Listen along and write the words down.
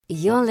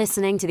You're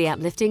listening to the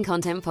Uplifting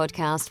Content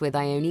Podcast with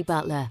Ione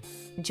Butler.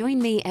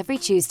 Join me every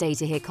Tuesday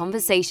to hear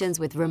conversations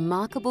with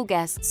remarkable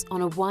guests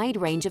on a wide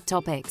range of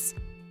topics.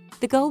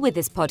 The goal with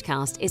this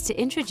podcast is to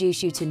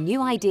introduce you to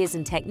new ideas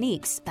and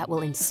techniques that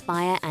will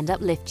inspire and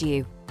uplift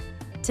you.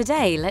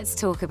 Today, let's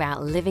talk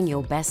about living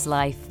your best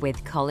life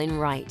with Colin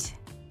Wright.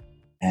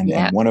 And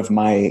one of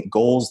my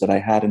goals that I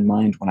had in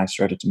mind when I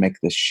started to make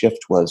this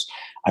shift was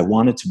I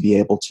wanted to be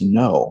able to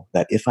know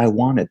that if I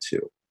wanted to,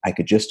 I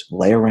could just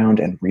lay around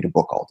and read a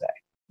book all day.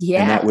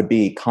 Yeah. And that would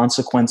be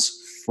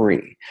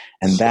consequence-free.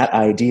 And that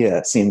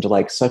idea seemed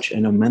like such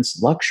an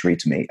immense luxury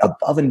to me,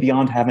 above and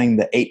beyond having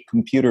the 8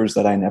 computers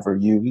that I never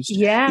used.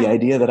 Yeah. The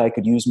idea that I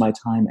could use my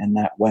time in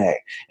that way.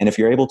 And if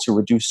you're able to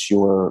reduce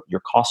your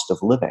cost of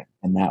living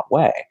in that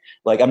way,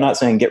 like I'm not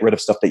saying get rid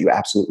of stuff that you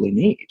absolutely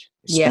need.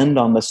 Spend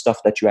on the stuff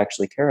that you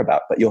actually care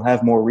about, but you'll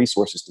have more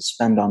resources to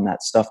spend on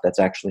that stuff that's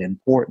actually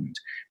important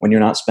when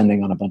you're not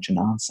spending on a bunch of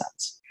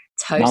nonsense.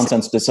 Totally.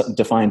 Nonsense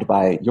defined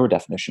by your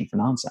definition for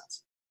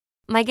nonsense.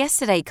 My guest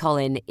today,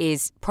 Colin,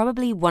 is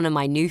probably one of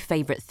my new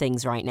favorite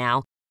things right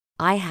now.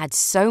 I had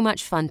so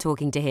much fun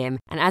talking to him,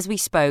 and as we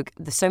spoke,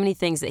 there's so many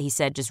things that he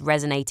said just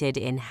resonated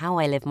in how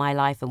I live my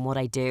life and what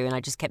I do, and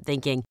I just kept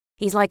thinking,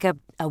 he's like a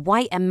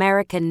white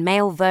American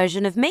male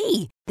version of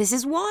me. This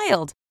is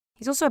wild.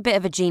 He's also a bit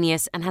of a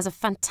genius and has a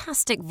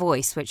fantastic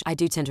voice, which I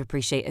do tend to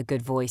appreciate a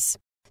good voice.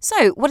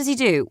 So, what does he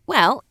do?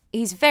 Well,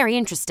 he's very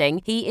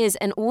interesting. He is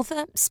an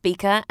author,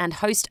 speaker, and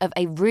host of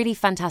a really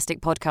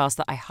fantastic podcast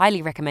that I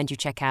highly recommend you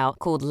check out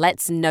called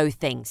Let's Know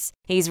Things.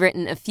 He's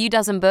written a few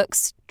dozen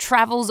books,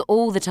 travels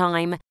all the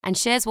time, and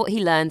shares what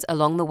he learns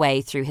along the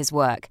way through his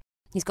work.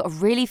 He's got a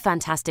really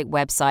fantastic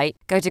website.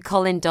 Go to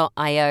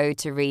colin.io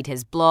to read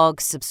his blog,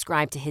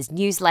 subscribe to his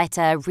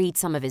newsletter, read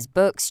some of his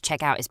books,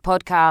 check out his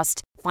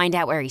podcast, find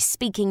out where he's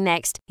speaking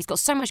next. He's got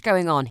so much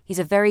going on. He's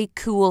a very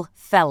cool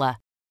fella.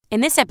 In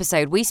this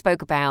episode, we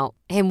spoke about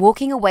him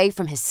walking away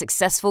from his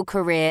successful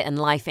career and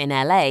life in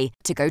LA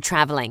to go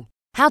traveling,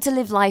 how to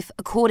live life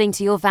according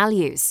to your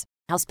values,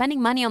 how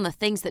spending money on the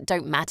things that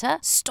don't matter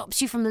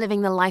stops you from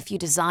living the life you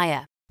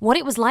desire, what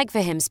it was like for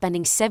him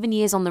spending 7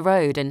 years on the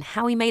road and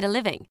how he made a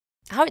living,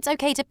 how it's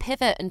okay to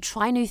pivot and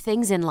try new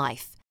things in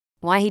life,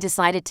 why he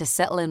decided to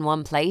settle in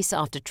one place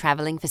after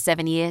traveling for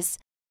 7 years,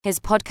 his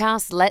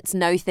podcast Let's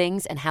Know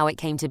Things and how it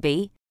came to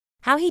be,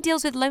 how he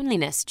deals with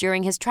loneliness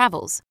during his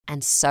travels,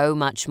 and so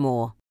much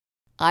more.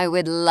 I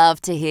would love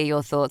to hear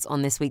your thoughts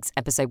on this week's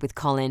episode with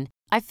Colin.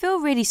 I feel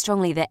really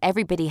strongly that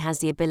everybody has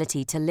the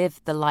ability to live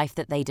the life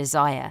that they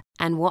desire.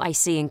 And what I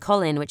see in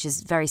Colin, which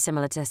is very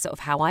similar to sort of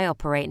how I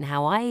operate and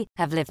how I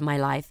have lived my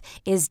life,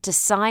 is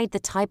decide the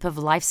type of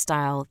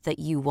lifestyle that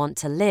you want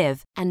to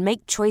live and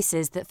make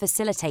choices that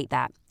facilitate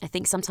that. I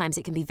think sometimes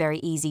it can be very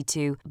easy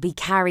to be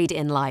carried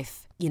in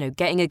life. You know,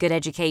 getting a good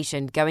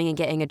education, going and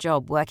getting a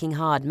job, working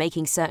hard,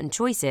 making certain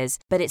choices,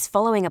 but it's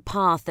following a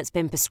path that's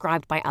been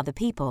prescribed by other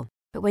people.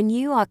 But when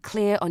you are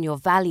clear on your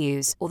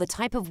values or the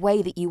type of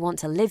way that you want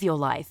to live your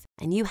life,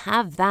 and you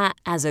have that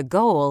as a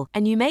goal,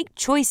 and you make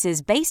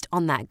choices based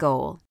on that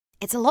goal,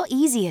 it's a lot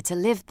easier to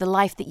live the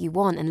life that you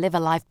want and live a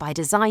life by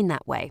design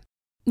that way.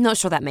 Not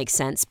sure that makes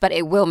sense, but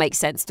it will make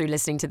sense through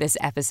listening to this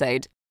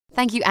episode.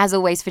 Thank you as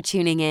always for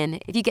tuning in.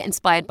 If you get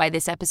inspired by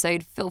this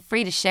episode, feel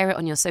free to share it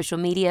on your social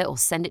media or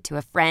send it to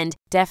a friend.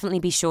 Definitely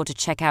be sure to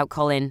check out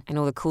Colin and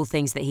all the cool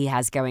things that he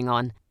has going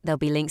on. There'll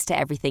be links to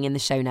everything in the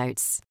show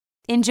notes.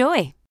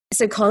 Enjoy.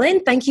 So Colin,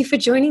 thank you for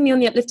joining me on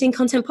the Uplifting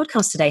Content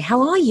Podcast today.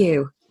 How are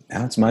you?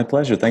 Oh, it's my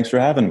pleasure. Thanks for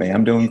having me.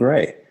 I'm doing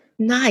great.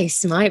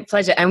 Nice. My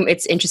pleasure. And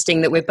it's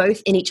interesting that we're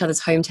both in each other's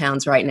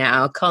hometowns right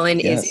now. Colin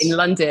is in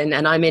London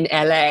and I'm in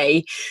LA.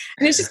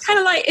 And it's just kind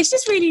of like, it's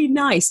just really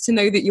nice to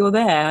know that you're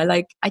there.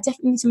 I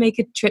definitely need to make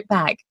a trip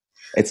back.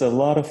 It's a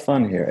lot of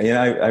fun here.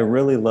 Yeah, I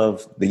really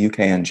love the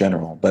UK in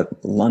general,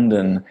 but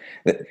London,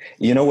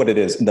 you know what it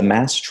is? The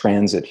mass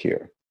transit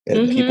here.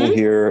 People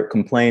here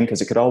complain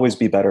because it could always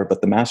be better,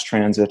 but the mass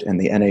transit and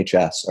the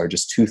NHS are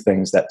just two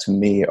things that to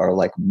me are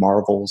like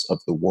marvels of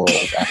the world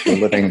after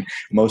living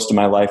most of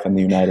my life in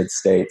the United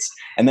States.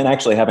 And then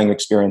actually having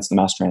experienced the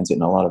mass transit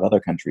in a lot of other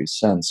countries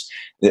since,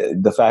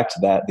 the fact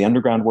that the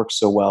underground works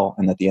so well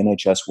and that the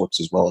NHS works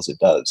as well as it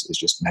does is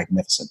just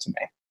magnificent to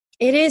me.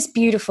 It is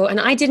beautiful. And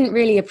I didn't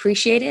really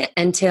appreciate it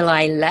until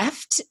I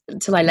left.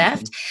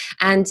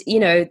 And, you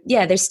know,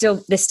 there's still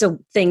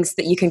things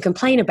that you can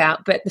complain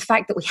about. But the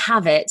fact that we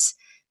have it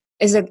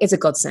is a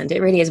godsend.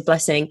 It really is a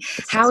blessing.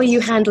 How are you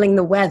handling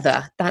the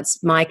weather?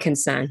 That's my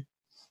concern.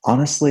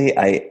 Honestly,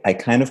 I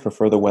kind of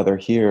prefer the weather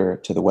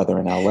here to the weather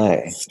in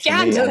LA.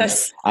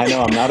 Scandalous. I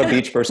know I'm not a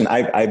beach person.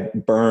 I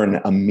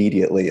burn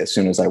immediately as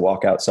soon as I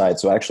walk outside.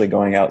 So actually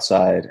going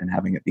outside and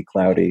having it be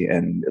cloudy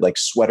and like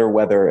sweater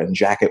weather and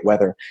jacket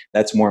weather,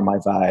 that's more my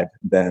vibe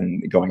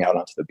than going out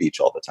onto the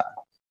beach all the time.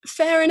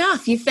 Fair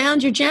enough. You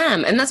found your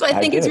jam. And that's why I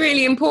think it's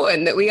really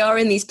important that we are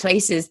in these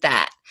places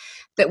that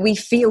that we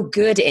feel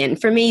good in.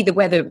 For me, the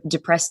weather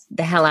depressed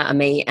the hell out of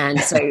me. And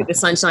so the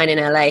sunshine in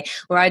LA,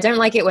 where I don't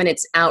like it when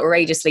it's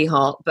outrageously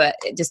hot, but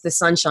just the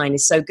sunshine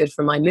is so good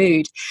for my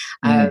mood.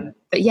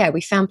 But yeah,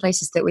 we found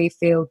places that we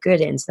feel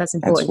good in. So that's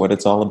important. That's what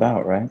it's all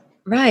about, right?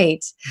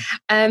 Right.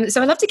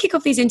 So I love to kick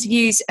off these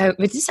interviews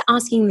with just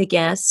asking the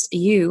guests,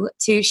 you,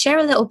 to share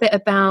a little bit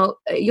about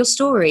your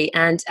story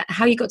and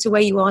how you got to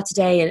where you are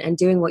today and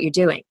doing what you're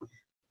doing.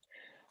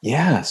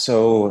 Yeah,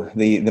 so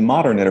the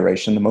modern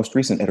iteration, the most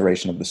recent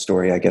iteration of the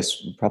story, I guess,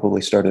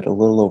 probably started a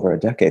little over a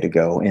decade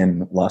ago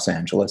in Los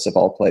Angeles, of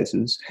all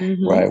places,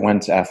 where I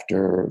went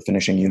after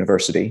finishing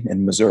university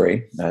in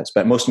Missouri.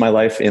 Spent most of my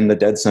life in the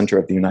dead center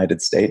of the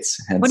United States.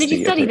 What did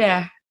you study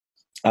there?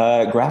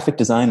 Graphic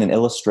design and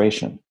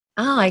illustration.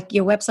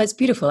 Your website's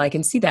beautiful. I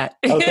can see that.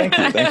 Oh, thank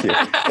you.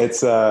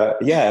 It's,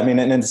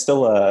 and it's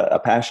still a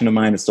passion of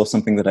mine. It's still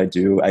something that I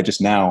do. I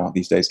just now,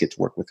 these days, get to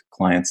work with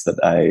clients that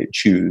I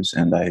choose,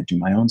 and I do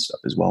my own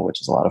stuff as well,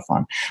 which is a lot of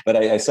fun. But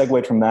I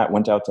segued from that,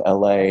 went out to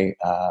LA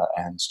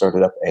and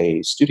started up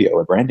a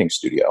branding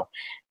studio.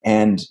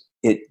 And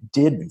it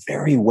did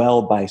very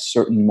well by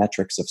certain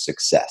metrics of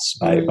success,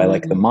 by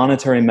like the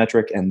monetary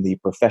metric and the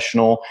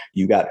professional,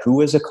 you got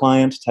who is a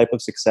client type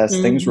of success.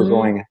 Things were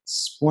going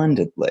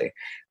splendidly.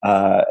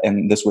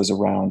 And this was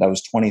around, I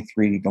was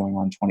 23 going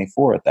on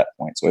 24 at that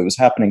point. So it was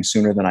happening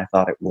sooner than I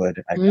thought it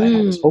would. I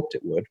always hoped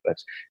it would, but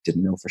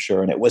didn't know for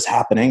sure. And it was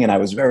happening, and I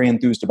was very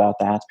enthused about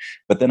that.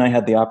 But then I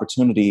had the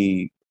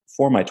opportunity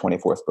for my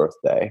 24th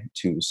birthday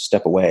to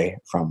step away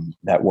from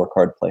that work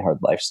hard, play hard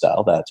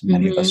lifestyle that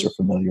many of us are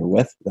familiar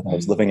with, that I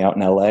was living out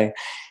in LA.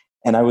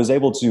 And I was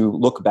able to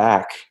look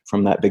back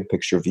from that big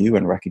picture view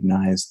and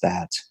recognize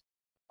that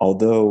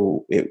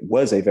although it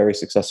was a very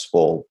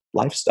successful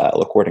lifestyle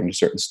according to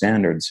certain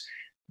standards,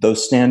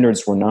 those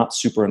standards were not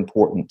super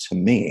important to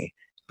me.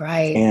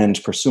 Right.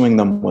 And pursuing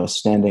them was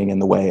standing in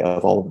the way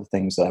of all of the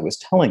things that I was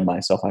telling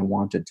myself I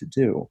wanted to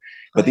do.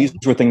 But these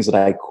were things that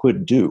I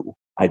could do.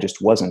 I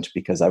just wasn't,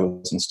 because I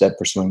was instead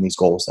pursuing these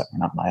goals that were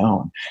not my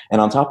own.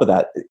 And on top of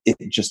that,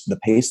 the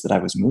pace that I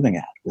was moving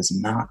at was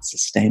not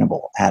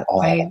sustainable at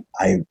all. Right.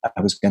 I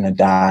was going to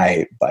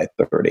die by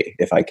 30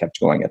 if I kept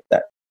going at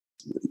that,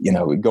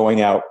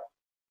 going out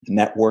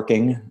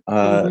networking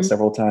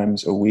several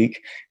times a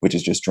week, which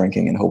is just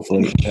drinking and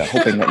hopefully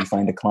hoping that you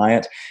find a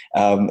client.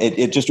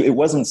 It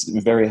wasn't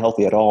very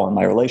healthy at all. And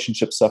my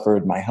relationship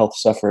suffered, my health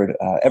suffered,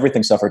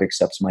 everything suffered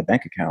except my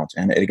bank account.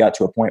 And it got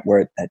to a point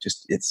where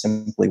it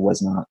simply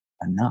was not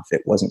enough.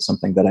 It wasn't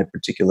something that I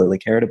particularly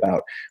cared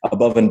about,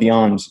 above and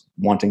beyond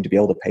wanting to be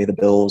able to pay the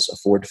bills,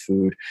 afford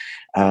food,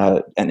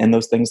 and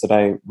those things that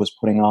I was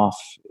putting off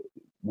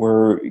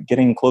were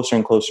getting closer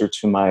and closer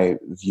to my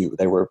view.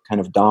 They were kind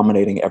of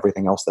dominating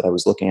everything else that I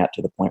was looking at,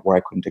 to the point where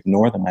I couldn't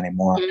ignore them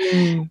anymore.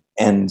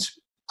 And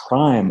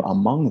prime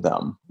among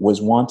them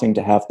was wanting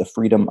to have the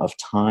freedom of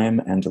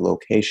time and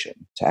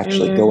location to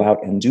actually go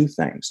out and do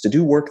things, to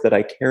do work that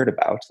I cared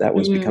about. That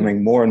was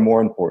becoming more and more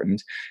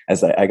important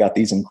as I got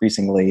these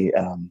increasingly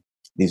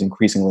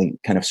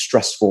kind of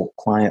stressful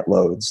client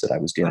loads that I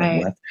was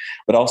dealing with,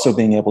 but also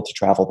being able to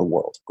travel the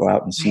world, go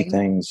out and see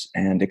things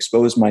and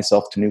expose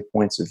myself to new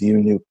points of view,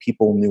 new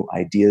people, new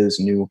ideas,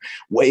 new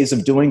ways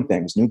of doing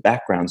things, new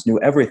backgrounds, new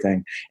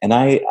everything. And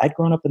I'd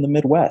grown up in the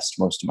Midwest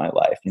most of my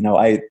life.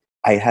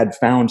 I had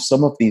found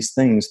some of these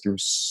things through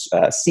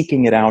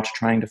seeking it out,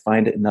 trying to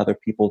find it in other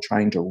people,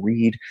 trying to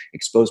read,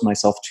 expose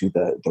myself to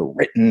the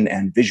written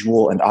and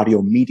visual and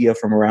audio media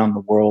from around the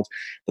world.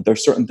 But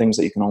there's certain things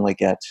that you can only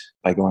get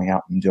by going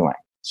out and doing.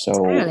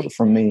 So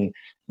for me,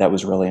 that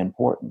was really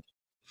important.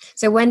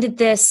 So when did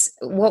this,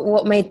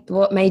 what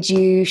made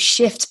you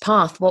shift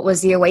path? What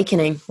was the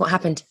awakening? What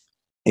happened?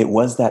 It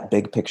was that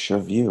big picture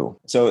view.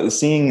 So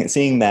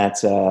seeing that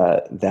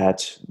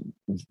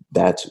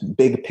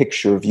big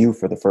picture view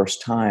for the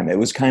first time, it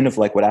was kind of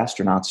like what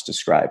astronauts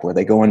describe, where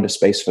they go into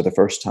space for the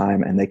first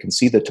time and they can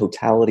see the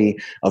totality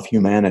of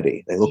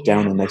humanity. They look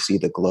down and they see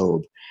the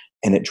globe,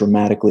 and it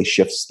dramatically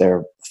shifts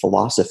their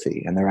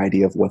philosophy and their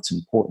idea of what's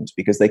important,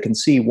 because they can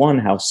see, one,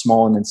 how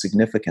small and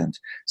insignificant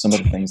some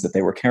of the things that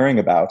they were caring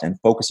about and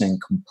focusing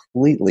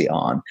completely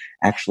on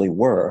actually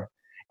were.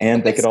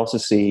 And they could also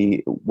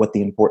see what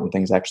the important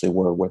things actually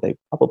were, where they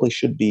probably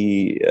should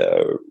be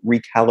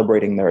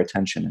recalibrating their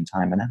attention and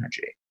time and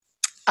energy.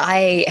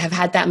 I have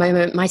had that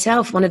moment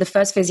myself. One of the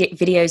first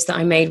videos that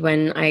I made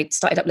when I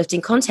started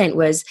uplifting content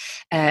was,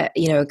 a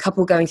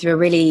couple going through a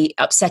really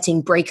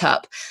upsetting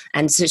breakup.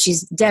 And so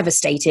she's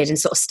devastated and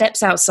sort of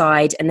steps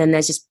outside. And then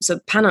there's just sort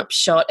of pan-up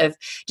shot of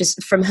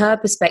just from her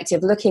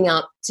perspective, looking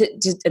up to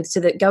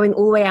going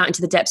all the way out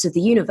into the depths of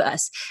the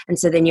universe. And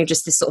so then you're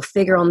just this sort of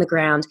figure on the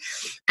ground.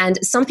 And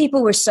some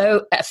people were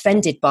so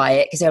offended by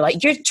it because they're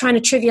like, you're trying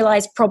to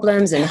trivialize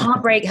problems and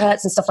heartbreak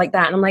hurts and stuff like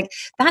that. And I'm like,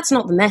 that's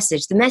not the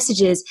message. The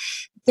message is,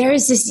 there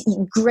is this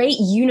great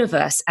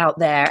universe out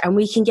there, and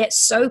we can get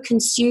so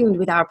consumed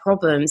with our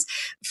problems.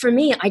 For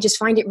me, I just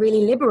find it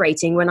really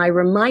liberating when I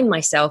remind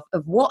myself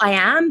of what I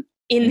am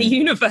in the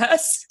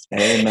universe.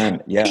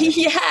 Amen. Yeah.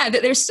 Yeah,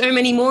 that there's so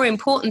many more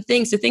important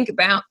things to think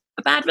about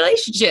a bad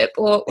relationship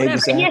or whatever.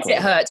 Exactly. And yes,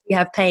 it hurts. We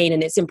have pain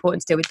and it's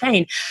important to deal with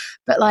pain.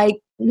 But like,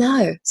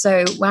 no.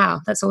 So, wow,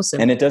 that's awesome.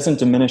 And it doesn't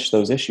diminish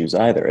those issues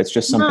either. It's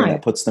just something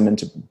that puts them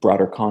into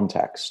broader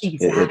context.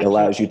 Exactly. It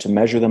allows you to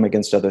measure them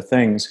against other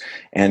things,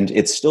 and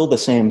it's still the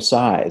same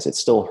size. It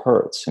still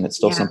hurts, and it's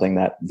still something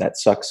that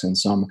sucks in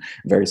some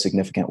very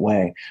significant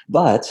way.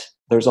 But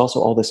there's also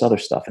all this other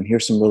stuff, and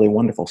here's some really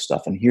wonderful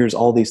stuff, and here's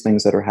all these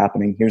things that are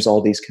happening. Here's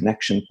all these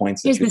connection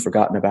points that you've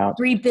forgotten about.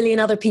 3 billion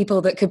other people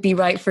that could be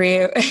right for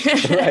you.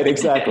 Right,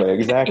 exactly.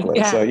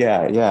 Yeah. So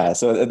yeah.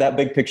 So that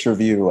big picture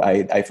view,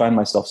 I find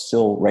myself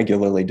still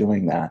regularly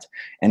doing that.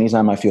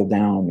 Anytime I feel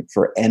down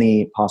for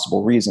any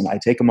possible reason, I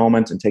take a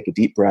moment and take a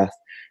deep breath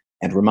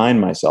and remind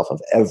myself of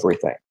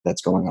everything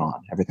that's going on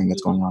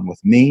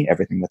with me,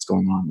 everything that's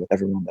going on with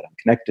everyone that I'm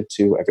connected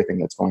to, everything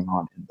that's going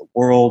on in the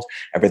world,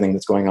 everything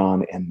that's going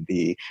on in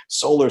the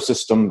solar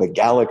system, the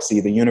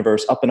galaxy, the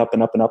universe, up and up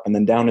and up and up, and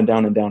then down and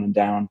down and down and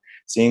down,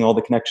 seeing all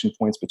the connection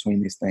points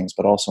between these things,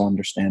 but also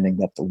understanding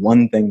that the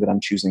one thing that I'm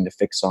choosing to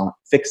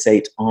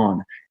fixate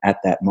on at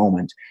that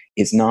moment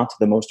is not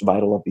the most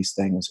vital of these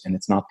things, and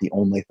it's not the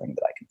only thing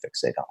that I can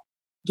fixate on.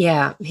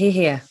 Yeah,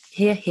 here.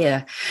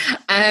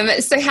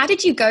 So how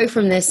did you go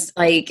from this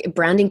like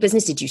branding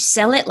business? Did you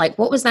sell it? Like,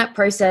 what was that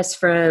process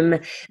from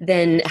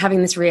then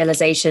having this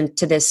realization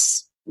to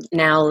this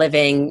now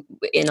living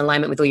in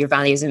alignment with all your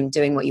values and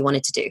doing what you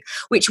wanted to do?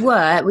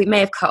 We may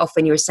have cut off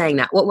when you were saying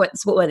that. What were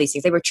these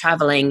things? They were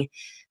traveling,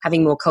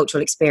 having more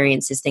cultural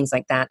experiences, things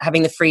like that,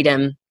 having the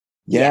freedom.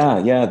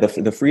 Yeah.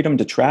 The freedom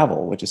to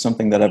travel, which is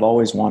something that I've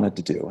always wanted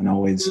to do, and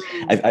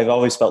I've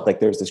always felt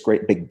like there's this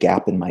great big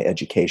gap in my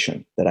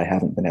education that I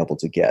haven't been able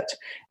to get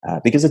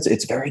because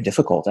it's very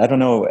difficult. I don't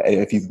know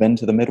if you've been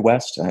to the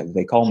Midwest.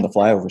 They call them the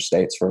flyover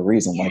states for a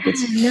reason. Like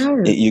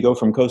you go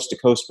from coast to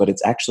coast, but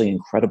it's actually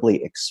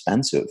incredibly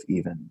expensive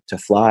even to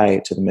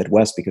fly to the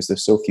Midwest because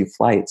there's so few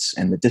flights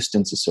and the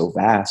distance is so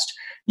vast.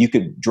 You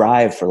could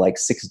drive for like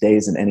 6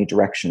 days in any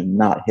direction and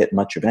not hit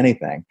much of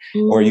anything,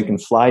 or you can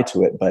fly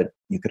to it, but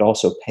you could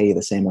also pay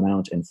the same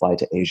amount and fly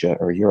to Asia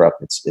or Europe.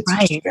 It's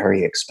just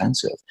very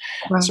expensive.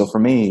 Right. So for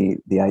me,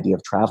 the idea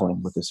of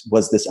traveling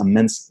was this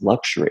immense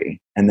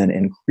luxury. And then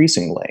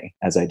increasingly,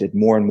 as I did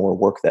more and more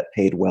work that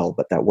paid well,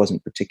 but that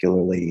wasn't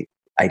particularly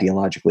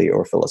ideologically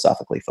or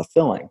philosophically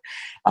fulfilling,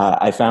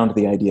 I found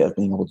the idea of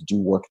being able to do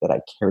work that I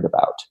cared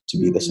about to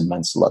be this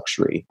immense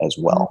luxury as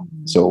well.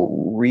 So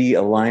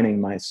realigning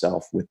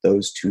myself with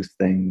those two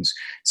things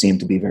seemed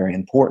to be very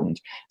important.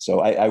 So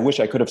I wish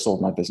I could have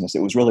sold my business.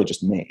 It was really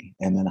just me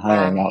and then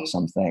hiring out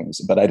some things,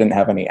 but I didn't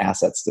have any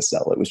assets to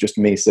sell. It was just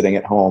me sitting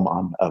at home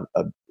on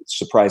a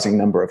surprising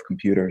number of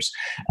computers,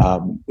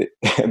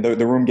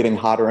 the room getting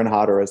hotter and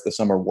hotter as the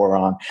summer wore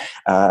on.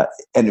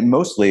 And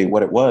mostly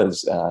what it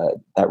was,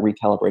 that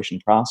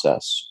recalibration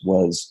process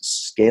was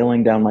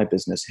scaling down my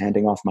business,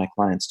 handing off my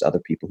clients to other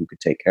people who could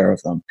take care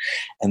of them,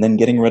 and then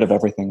getting rid of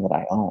everything that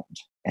I owned.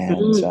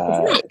 And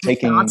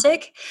taking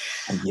cathartic?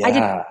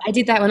 I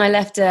did that when I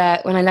left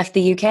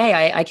the UK.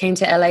 I came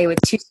to LA with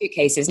 2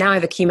 suitcases. Now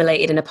I've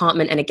accumulated an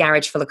apartment and a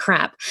garage full of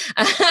crap.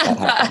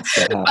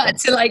 But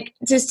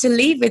to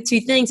leave with 2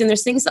 things, and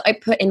there's things that I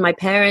put in my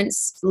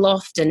parents'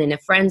 loft and in a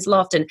friend's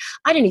loft, and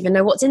I don't even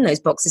know what's in those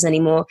boxes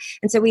anymore.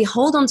 And so we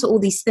hold on to all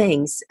these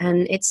things,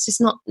 and it's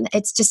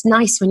just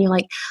nice when you're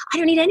like, I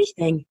don't need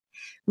anything,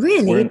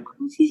 really.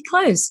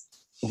 Clothes.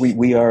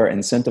 We are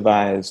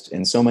incentivized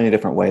in so many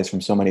different ways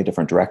from so many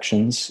different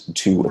directions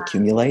to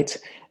accumulate.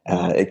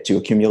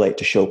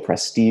 To show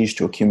prestige,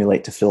 to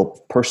accumulate, to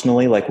feel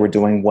personally like we're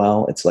doing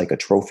well. It's like a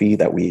trophy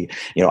that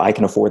I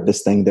can afford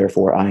this thing,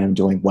 therefore I am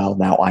doing well.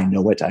 Now I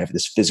know it. I have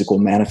this physical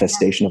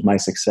manifestation of my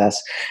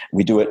success.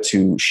 We do it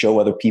to show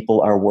other people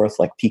our worth,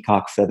 like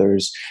peacock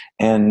feathers.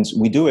 And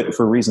we do it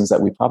for reasons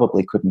that we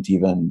probably couldn't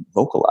even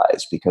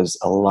vocalize, because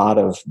a lot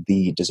of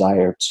the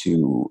desire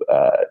to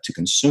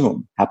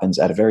consume happens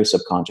at a very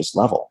subconscious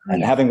level.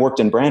 And having worked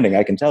in branding,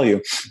 I can tell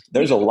you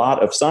there's a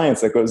lot of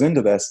science that goes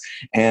into this.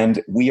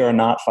 And we are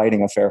not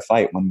fighting a fair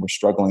fight when we're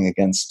struggling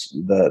against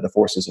the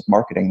forces of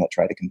marketing that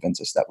try to convince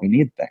us that we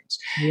need things.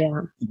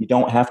 Yeah. You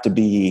don't have to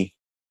be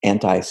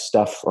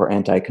anti-stuff or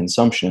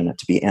anti-consumption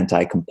to be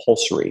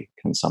anti-compulsory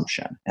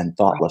consumption and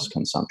thoughtless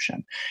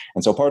consumption.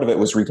 And so part of it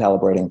was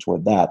recalibrating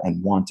toward that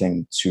and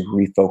wanting to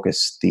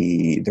refocus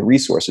the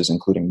resources,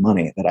 including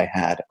money, that I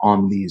had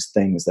on these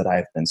things that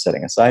I've been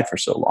setting aside for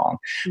so long.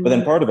 But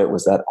then part of it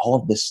was that all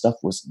of this stuff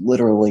was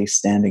literally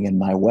standing in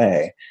my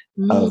way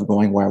of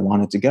going where I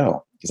wanted to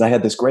go. Because I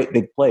had this great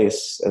big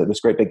place, this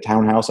great big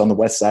townhouse on the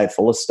west side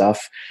full of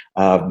stuff,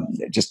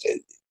 just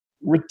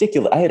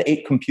ridiculous. I had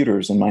 8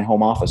 computers in my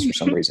home office for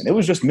some reason. It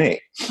was just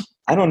me.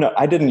 I don't know.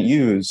 I didn't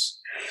use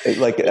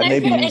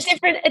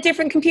a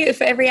different computer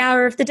for every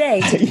hour of the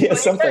day. Yeah,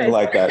 something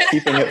like that.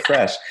 Keeping it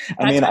fresh.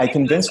 I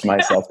convinced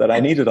myself that I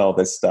needed all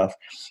this stuff.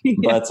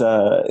 But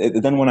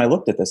then when I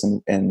looked at this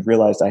and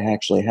realized I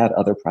actually had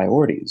other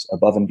priorities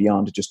above and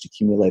beyond just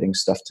accumulating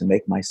stuff to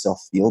make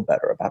myself feel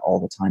better about all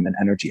the time and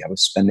energy I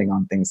was spending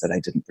on things that I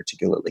didn't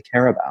particularly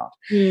care about.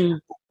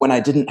 When I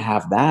didn't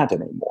have that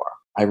anymore,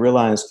 I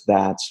realized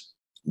that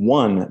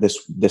one,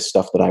 this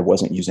stuff that I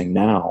wasn't using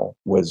now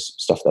was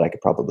stuff that I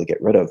could probably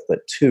get rid of. But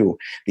two,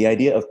 the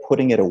idea of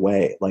putting it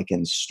away, like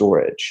in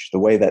storage, the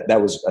way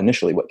that was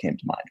initially what came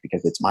to mind,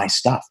 because it's my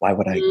stuff. Why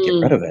would I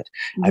get rid of it?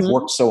 I've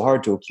worked so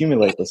hard to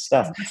accumulate this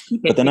stuff.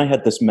 But then I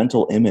had this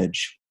mental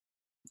image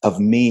of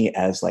me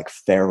as like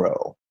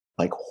Pharaoh,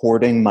 like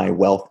hoarding my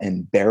wealth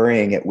and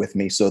burying it with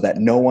me so that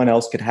no one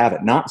else could have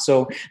it. Not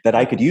so that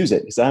I could use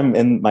it because I'm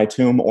in my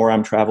tomb or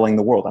I'm traveling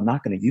the world. I'm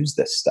not going to use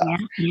this stuff,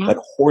 but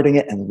hoarding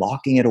it and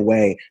locking it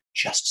away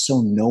just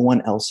so no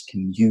one else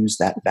can use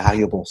that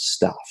valuable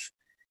stuff.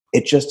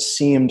 It just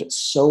seemed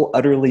so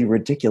utterly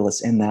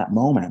ridiculous in that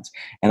moment.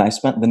 And I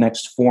spent the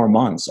next 4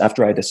 months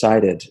after I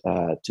decided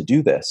to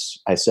do this.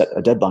 I set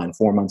a deadline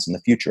 4 months in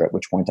the future, at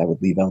which point I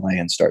would leave LA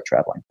and start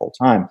traveling full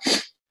time.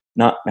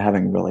 Not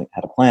having really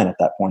had a plan at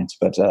that point,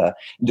 but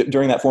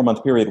during that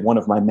 4-month period, one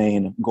of my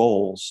main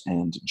goals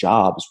and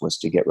jobs was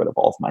to get rid of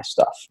all of my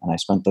stuff. And I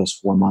spent those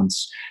 4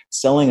 months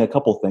selling a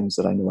couple things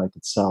that I knew I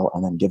could sell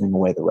and then giving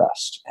away the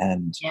rest.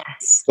 And it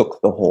took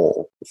the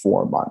whole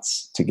 4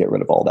 months to get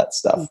rid of all that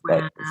stuff.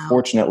 Wow. But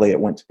fortunately, it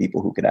went to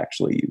people who could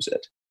actually use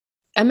it.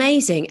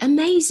 Amazing.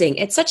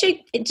 It's such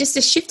just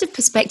a shift of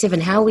perspective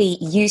and how we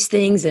use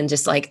things and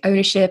just like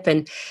ownership.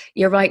 And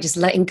you're right, just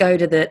letting go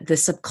to the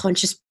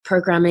subconscious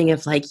programming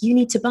of like, you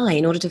need to buy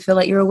in order to feel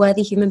like you're a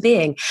worthy human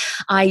being.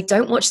 I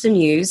don't watch the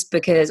news or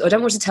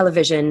don't watch the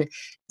television,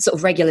 sort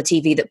of regular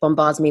TV that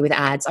bombards me with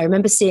ads. I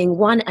remember seeing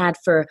one ad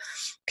for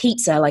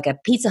pizza, like a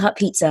Pizza Hut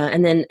pizza.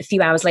 And then a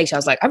few hours later, I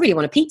was like, I really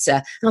want a pizza.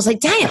 And I was like,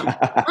 damn,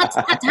 that's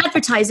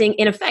advertising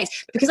in effect.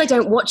 But because I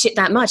don't watch it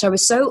that much, I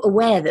was so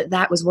aware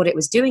that was what it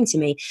was doing to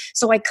me.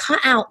 So I cut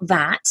out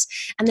that.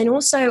 And then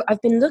also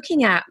I've been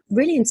looking at,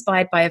 really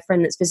inspired by a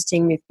friend that's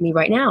visiting me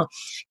right now,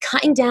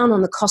 cutting down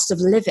on the cost of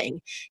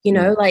living. You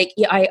know, like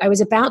I was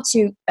about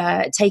to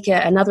take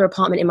another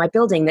apartment in my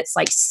building that's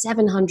like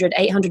 $700,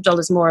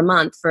 $800 more a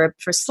month for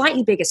a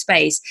slightly bigger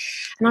space.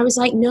 And I was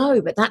like,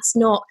 no, but that's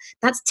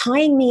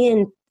tying me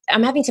in.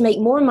 I'm having to make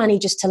more money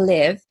just to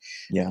live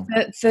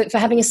for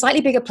having a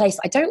slightly bigger place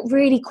I don't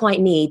really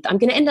quite need. I'm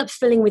going to end up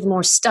filling with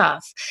more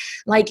stuff.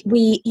 Like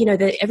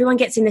everyone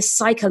gets in this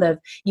cycle of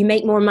you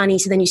make more money,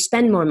 so then you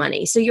spend more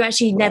money. So you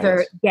actually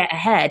never get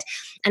ahead.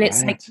 And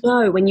it's like,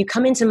 no, when you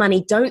come into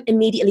money, don't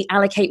immediately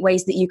allocate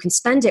ways that you can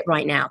spend it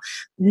right now.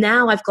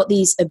 Now I've got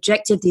these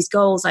objectives, these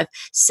goals. I've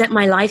set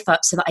my life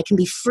up so that I can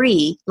be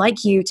free,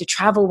 like you, to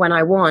travel when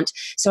I want.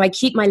 So I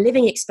keep my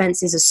living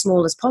expenses as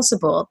small as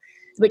possible,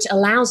 which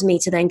allows me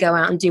to then go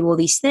out and do all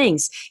these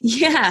things.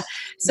 Yeah.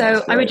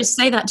 So I would just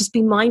say that, just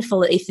be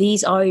mindful that if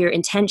these are your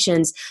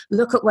intentions,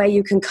 look at where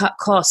you can cut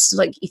costs.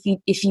 Like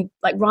if you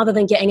like, rather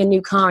than getting a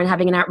new car and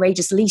having an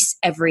outrageous lease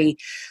every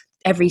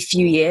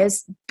few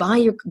years, buy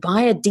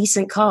a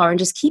decent car and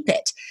just keep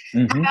it.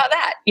 How about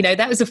that?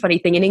 That was a funny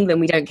thing. In England,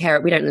 we don't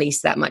care. We don't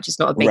lease that much. It's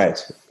not a big right.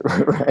 So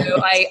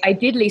I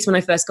did lease when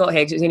I first got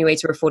here because it was the only way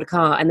to afford a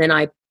car. And then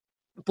I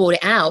bought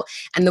it out,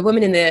 and the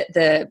woman in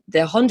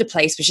the Honda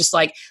place was just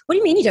like, what do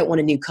you mean you don't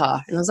want a new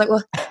car? And I was like,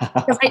 well,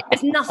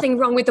 there's nothing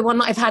wrong with the one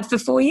that I've had for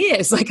 4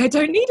 years. Like, I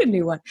don't need a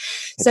new one.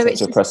 So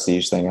it's a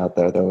prestige thing out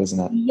there though, isn't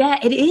it? Yeah,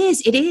 it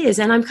is.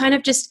 And I'm kind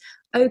of just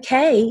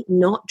okay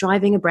not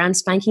driving a brand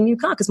spanking new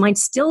car because mine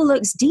still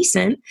looks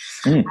decent.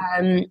 But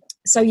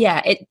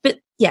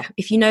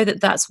if you know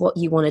that that's what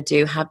you want to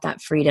do, have that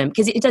freedom,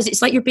 because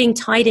it's like you're being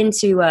tied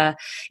into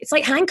it's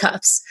like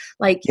handcuffs.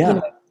 Like,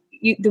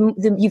 you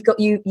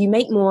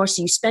make more,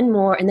 so you spend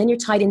more, and then you're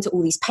tied into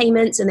all these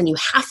payments, and then you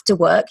have to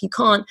work. You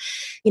can't,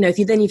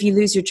 if you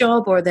lose your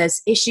job or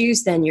there's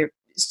issues, then you're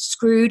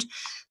screwed.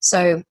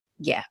 So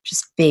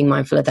just being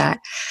mindful of that.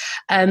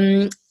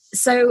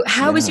 So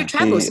how was your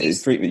travels?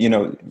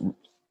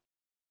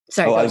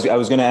 Sorry. I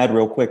was going to add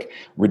real quick,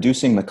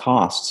 reducing the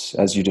costs,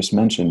 as you just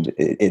mentioned,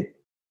 it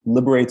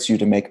liberates you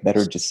to make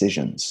better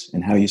decisions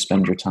in how you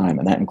spend your time.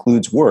 And that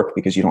includes work,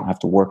 because you don't have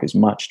to work as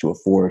much to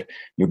afford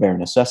your bare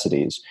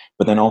necessities.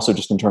 But then also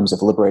just in terms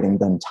of liberating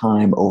then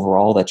time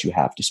overall that you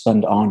have to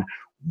spend on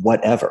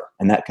whatever.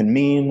 And that can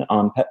mean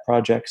on pet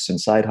projects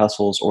and side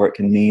hustles, or it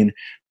can mean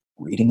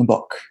reading a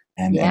book.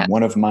 And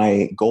one of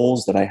my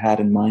goals that I had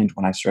in mind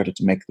when I started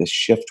to make this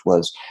shift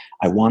was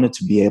I wanted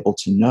to be able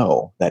to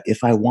know that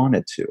if I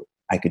wanted to,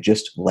 I could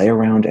just lay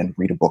around and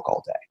read a book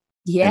all day.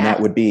 Yeah. And that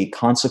would be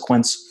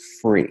consequence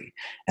free.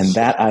 And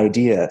that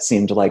idea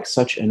seemed like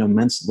such an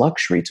immense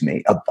luxury to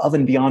me, above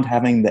and beyond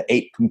having the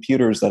 8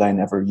 computers that I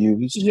never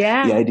used.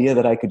 Yeah. The idea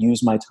that I could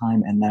use my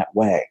time in that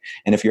way.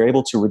 And if you're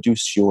able to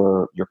reduce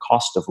your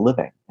cost of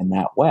living in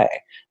that way,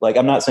 like,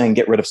 I'm not saying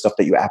get rid of stuff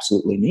that you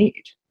absolutely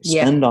need.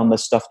 Spend on the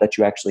stuff that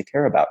you actually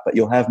care about, but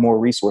you'll have more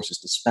resources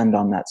to spend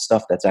on that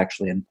stuff that's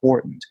actually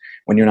important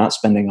when you're not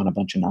spending on a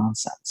bunch of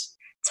nonsense.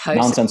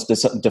 Totally. Nonsense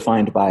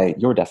defined by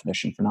your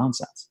definition for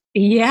nonsense.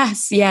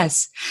 Yes,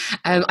 yes.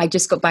 I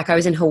just got back. I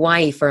was in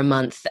Hawaii for a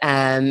month,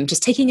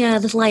 just taking a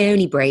little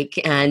Ione break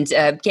and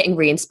getting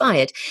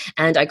re-inspired.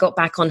 And I got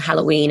back on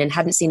Halloween and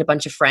hadn't seen a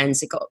bunch of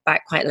friends. I got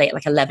back quite late,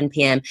 like 11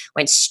 p.m.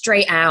 Went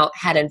straight out,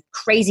 had a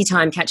crazy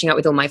time catching up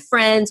with all my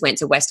friends, went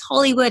to West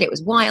Hollywood. It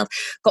was wild.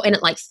 Got in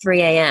at like 3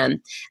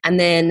 a.m. And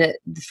then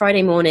the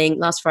Friday morning,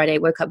 last Friday,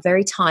 woke up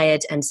very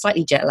tired and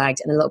slightly jet lagged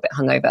and a little bit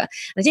hungover. And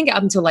I didn't get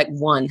up until like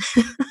 1.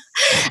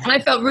 And I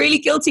felt really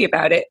guilty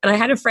about it. And I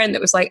had a friend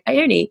that was like,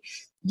 Ione,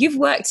 you've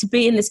worked to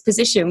be in this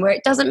position where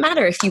it doesn't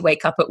matter if you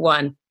wake up at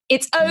 1.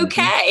 It's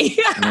okay.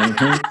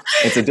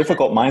 It's a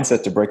difficult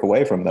mindset to break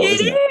away from, though,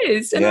 isn't it? It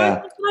is. And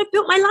I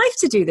built my life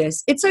to do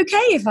this. It's okay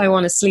if I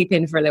want to sleep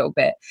in for a little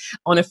bit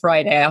on a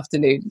Friday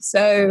afternoon.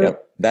 So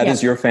that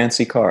is your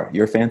fancy car.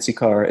 Your fancy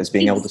car is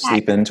being able to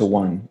sleep into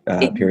 1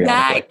 periodically.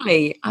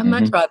 Exactly. I'd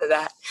much rather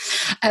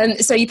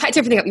that. So you packed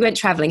everything up. You went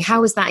traveling.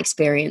 How was that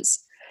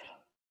experience?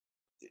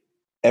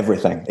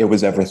 Everything. It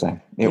was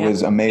everything. It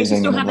was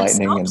amazing and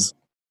enlightening.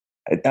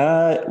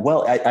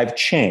 I've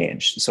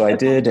changed. So I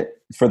did,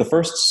 for the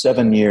first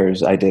 7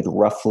 years, I did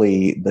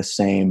roughly the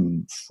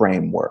same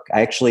framework.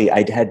 I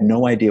had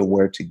no idea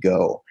where to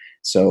go.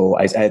 So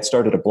I had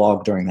started a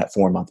blog during that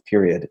 4-month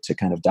period to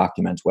kind of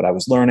document what I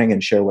was learning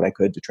and share what I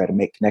could to try to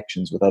make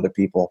connections with other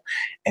people.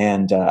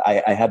 And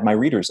I had my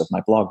readers of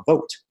my blog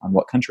vote on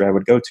what country I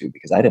would go to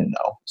because I didn't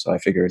know. So I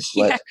figured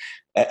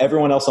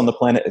everyone else on the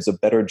planet is a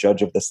better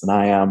judge of this than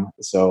I am.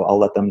 So I'll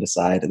let them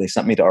decide. They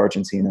sent me to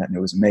Argentina and it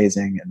was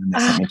amazing. And then they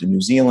sent me to New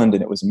Zealand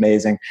and it was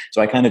amazing.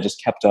 So I kind of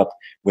just kept up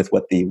with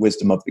what the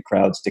wisdom of the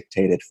crowds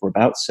dictated for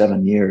about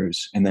 7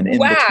 years. And then in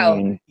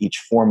between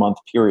each 4-month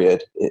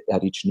period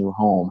at each new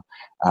home,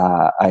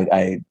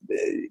 I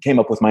came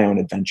up with my own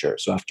adventure.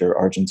 So after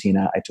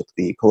Argentina, I took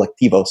the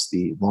colectivos,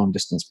 the long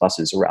distance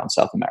buses around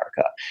South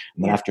America.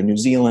 And then after New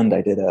Zealand,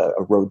 I did a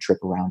road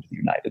trip around the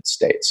United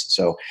States.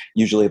 So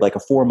usually like a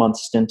 4-month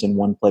stint in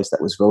one place that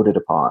was voted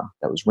upon,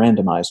 that was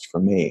randomized for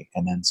me,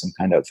 and then some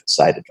kind of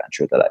side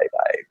adventure that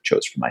I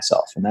chose for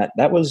myself. And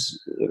that was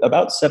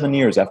about 7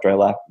 years after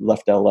I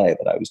left LA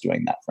that I was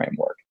doing that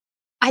framework.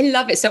 I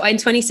love it. So in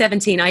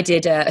 2017, I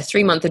did a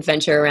 3-month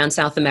adventure around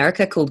South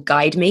America called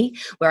Guide Me,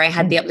 where I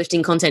had the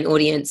uplifting content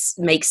audience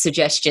make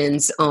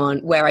suggestions on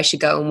where I should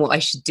go and what I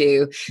should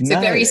do. So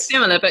very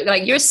similar, but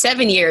like your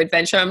 7-year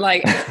adventure, I'm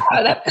like,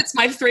 oh, that puts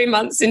my 3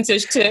 months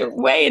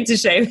way into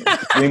shame.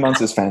 3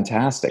 months is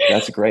fantastic.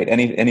 That's great.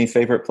 Any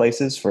favorite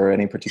places for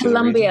any particular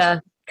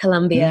regions?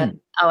 Colombia.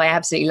 Oh, I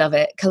absolutely love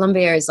it.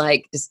 Colombia is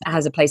like, just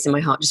has a place in my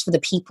heart, just for the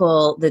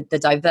people, the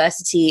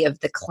diversity of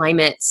the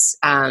climates.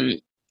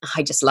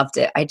 I just loved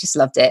it.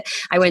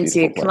 I went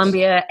to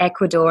Colombia,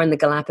 Ecuador, and the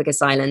Galapagos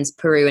Islands,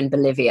 Peru, and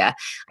Bolivia.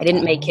 I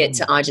didn't make it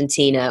to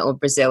Argentina or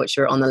Brazil, which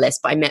were on the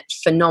list, but I met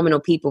phenomenal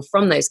people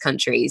from those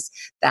countries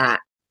that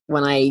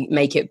when I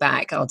make it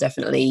back, I'll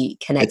definitely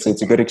connect.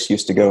 It's a good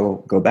excuse to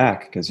go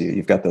back because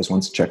you've got those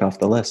ones to check off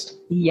the list.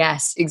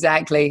 Yes,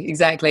 exactly.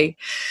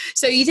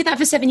 So you did that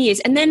for 7 years.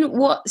 And then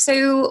what?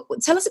 So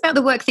tell us about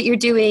the work that you're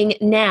doing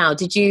now.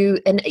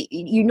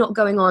 You're not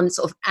going on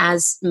sort of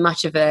as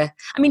much of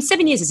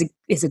 7 years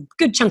is a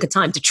good chunk of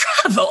time to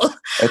travel.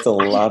 It's a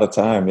lot of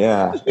time,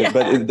 yeah.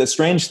 But the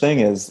strange thing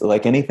is,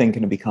 like, anything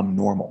can become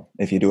normal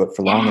if you do it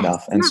for long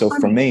enough. And so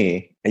for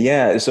me,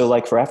 so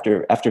like for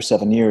after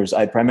 7 years,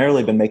 I'd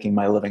primarily been making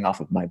my living off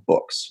of my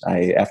books.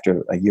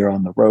 After a year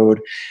on the road,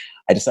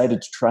 I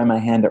decided to try my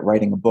hand at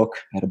writing a book.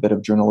 I had a bit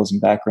of journalism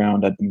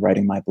background. I'd been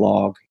writing my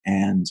blog.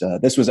 And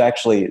this was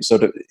actually,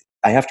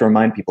 I have to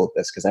remind people of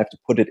this because I have to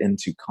put it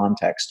into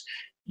context.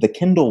 The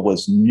Kindle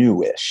was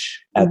newish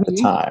at the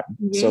time.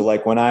 So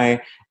like when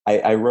I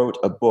wrote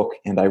a book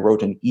and I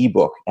wrote an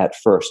ebook at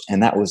first,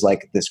 and that was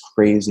like this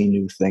crazy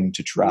new thing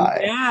to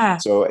try. Yeah.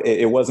 So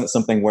it wasn't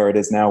something where it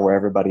is now where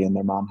everybody and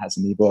their mom has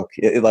an ebook.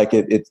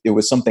 It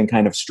was something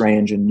kind of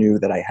strange and new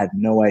that I had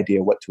no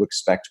idea what to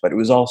expect, but it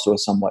was also a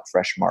somewhat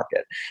fresh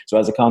market. So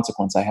as a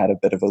consequence, I had a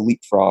bit of a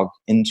leapfrog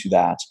into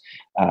that,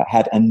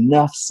 had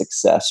enough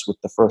success with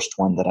the first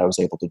one that I was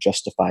able to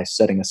justify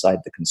setting aside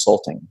the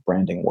consulting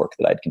branding work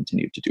that I'd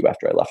continued to do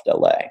after I left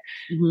LA.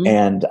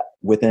 And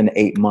within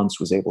 8 months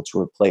was able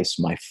to replace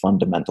my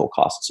fundamental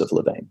costs of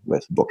living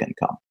with book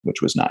income,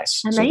 which was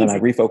nice. Amazing. So then I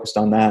refocused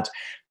on that.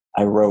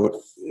 I wrote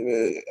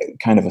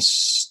kind of a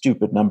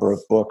stupid number of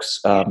books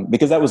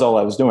because that was all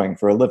I was doing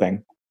for a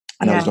living.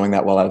 And I was doing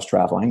that while I was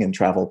traveling, and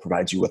travel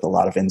provides you with a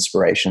lot of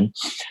inspiration.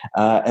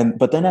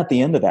 But then at the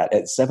end of that,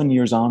 at 7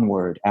 years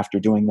onward, after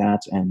doing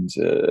that and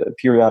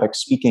periodic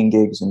speaking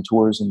gigs and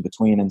tours in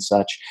between and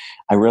such,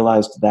 I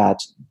realized that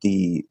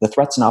the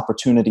threats and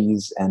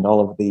opportunities and all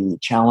of the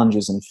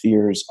challenges and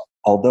fears,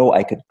 although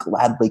I could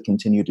gladly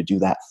continue to do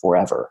that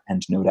forever,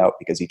 and no doubt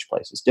because each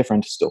place is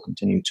different, still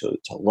continue to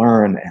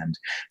learn and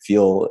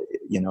feel,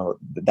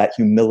 that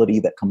humility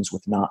that comes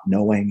with not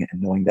knowing,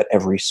 and knowing that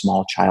every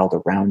small child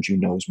around you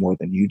knows more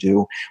than you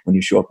do when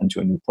you show up into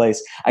a new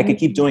place. I could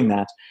keep doing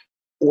that,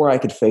 or I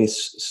could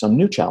face some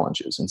new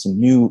challenges and some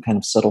new kind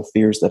of subtle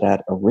fears that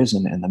had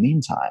arisen in the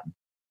meantime,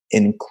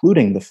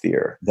 including the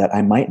fear that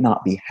I might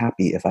not be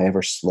happy if I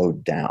ever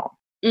slowed down.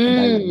 And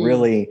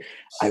Mm.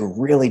 I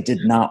really did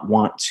not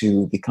want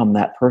to become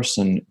that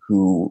person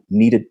who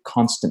needed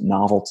constant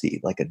novelty,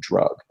 like a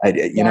drug.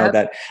 Yep.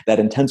 That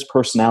intense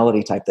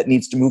personality type that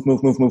needs to move,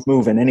 move, move, move,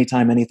 move. And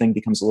anytime anything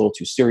becomes a little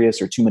too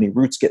serious or too many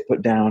roots get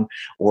put down,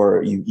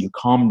 or you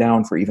calm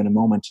down for even a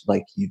moment,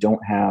 like you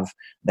don't have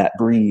that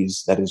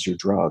breeze that is your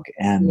drug.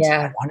 And I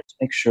Yeah. wanted to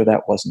make sure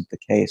that wasn't the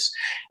case.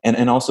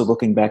 And also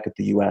looking back at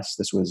the US,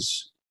 this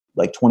was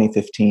like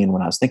 2015,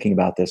 when I was thinking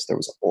about this, there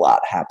was a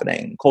lot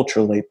happening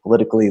culturally,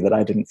 politically, that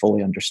I didn't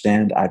fully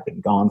understand. I'd been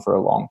gone for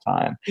a long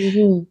time.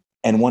 Hmm.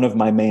 And one of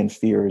my main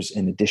fears,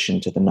 in addition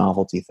to the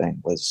novelty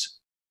thing, was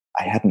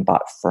I hadn't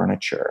bought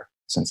furniture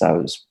since I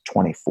was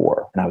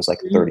 24, and I was like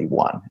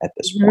 31 at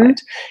this Hmm.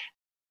 point.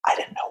 I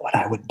didn't know what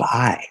I would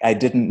buy. I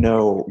didn't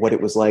know what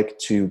it was like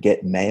to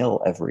get mail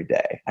every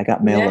day. I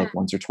got mail Yeah. like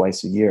once or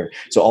twice a year.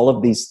 So all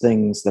of these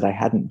things that I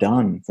hadn't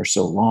done for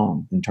so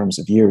long in terms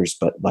of years,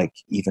 but like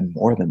even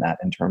more than that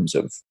in terms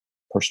of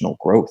personal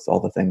growth, all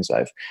the things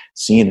I've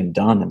seen and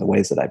done and the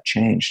ways that I've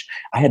changed,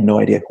 I had no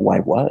idea who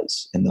I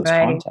was in those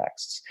Right.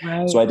 contexts.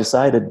 Right. So I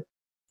decided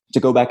to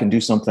go back and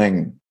do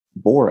something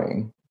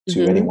boring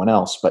to Hmm. anyone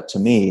else, but to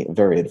me,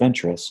 very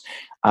adventurous.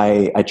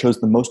 I chose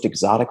the most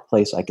exotic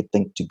place I could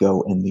think to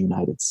go in the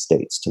United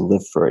States to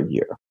live for a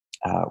year,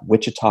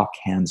 Wichita,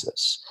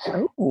 Kansas,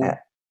 Oh.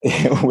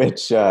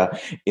 which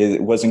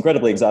was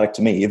incredibly exotic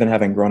to me, even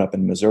having grown up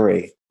in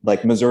Missouri.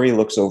 Like Missouri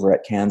looks over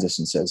at Kansas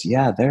and says,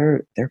 "Yeah,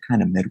 they're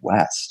kind of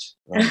Midwest.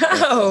 Like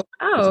Oh. it's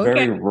Oh. Okay.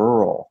 very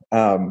rural."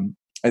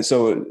 And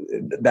so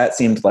that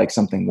seemed like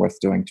something worth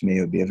doing to me.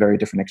 It would be a very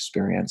different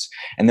experience.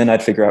 And then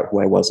I'd figure out who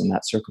I was in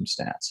that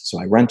circumstance.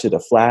 So I rented a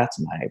flat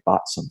and I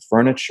bought some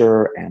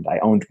furniture and I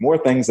owned more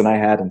things than I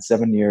had in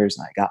 7 years.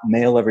 And I got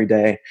mail every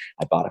day.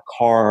 I bought a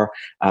car.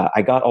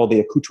 I got all the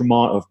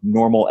accoutrement of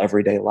normal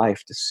everyday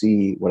life to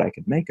see what I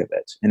could make of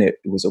it. And it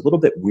was a little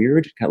bit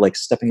weird, kind of like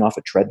stepping off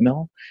a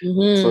treadmill for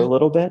a Hmm.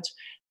 little bit.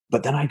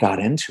 But then I got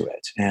into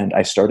it and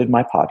I started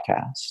my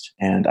podcast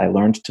and I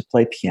learned to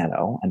play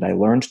piano and I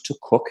learned to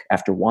cook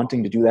after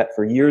wanting to do that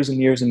for years and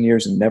years and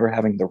years and never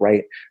having the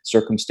right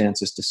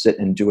circumstances to sit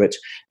and do it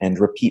and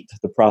repeat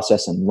the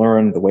process and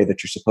learn the way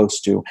that you're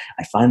supposed to.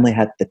 I finally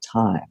had the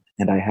time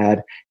and I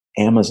had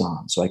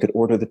Amazon, so I could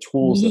order the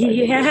tools that I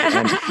needed.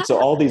 And Yeah. so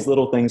all these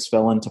little things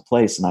fell into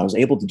place, and I was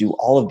able to do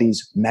all of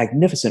these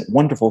magnificent,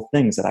 wonderful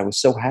things that I was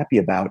so happy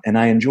about. And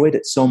I enjoyed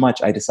it so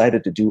much, I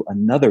decided to do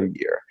another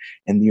year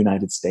in the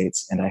United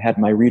States. And I had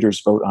my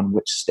readers vote on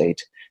which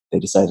state. They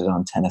decided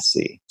on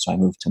Tennessee. So I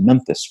moved to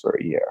Memphis for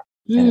a year,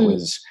 and it Mm.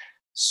 was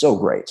so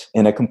great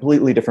in a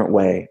completely different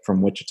way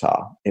from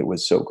Wichita. It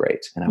was so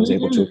great. And I was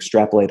able to Mhm.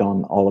 extrapolate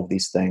on all of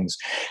these things.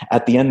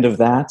 At the end of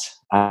that,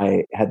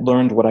 I had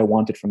learned what I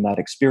wanted from that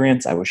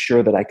experience. I was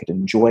sure that I could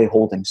enjoy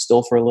holding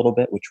still for a little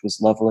bit, which was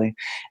lovely.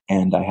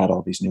 And I had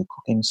all these new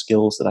cooking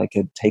skills that I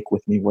could take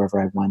with me wherever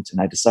I went.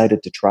 And I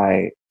decided to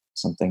try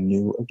something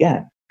new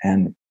again.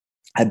 And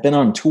I'd been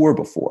on tour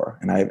before,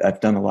 and I've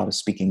done a lot of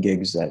speaking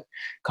gigs at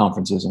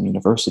conferences and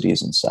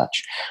universities and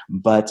such,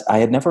 but I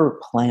had never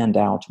planned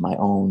out my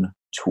own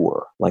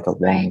tour, like a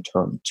Right.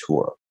 long-term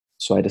tour.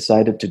 So I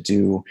decided to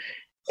do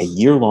a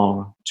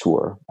year-long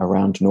tour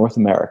around North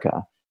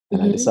America,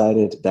 and I Mhm.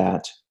 decided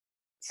that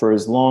for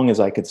as long as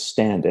I could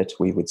stand it,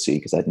 we would see,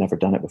 because I'd never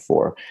done it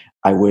before,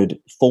 I would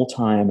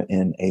full-time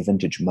in a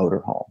vintage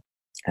motorhome.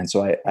 And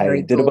so I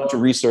Very did a cool. bunch of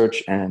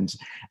research, and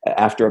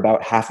after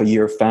about half a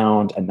year,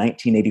 found a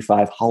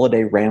 1985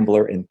 Holiday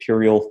Rambler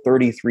Imperial,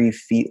 33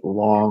 feet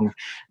long,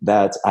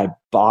 that I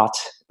bought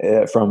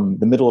from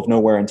the middle of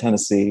nowhere in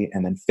Tennessee,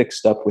 and then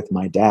fixed up with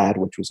my dad,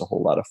 which was a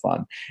whole lot of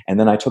fun. And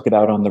then I took it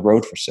out on the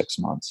road for 6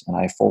 months, and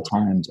I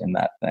full-timed in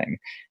that thing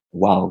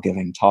while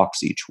giving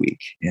talks each week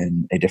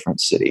in a different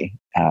city.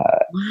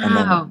 And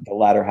then Wow. the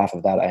latter half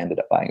of that, I ended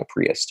up buying a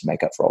Prius to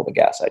make up for all the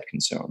gas I'd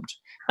consumed.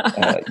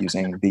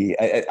 Using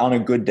on a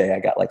good day, I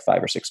got like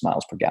 5 or 6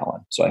 miles per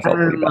gallon. So I felt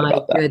Oh pretty bad my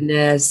about that.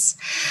 goodness.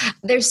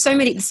 There's so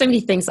many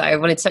things that I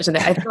wanted to touch on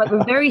there. I feel like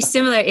we're very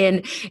similar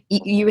in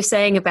you were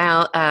saying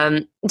about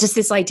just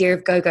this idea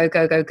of go, go,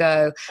 go, go,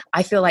 go.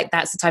 I feel like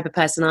that's the type of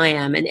person I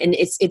am. And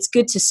it's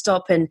good to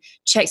stop and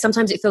check.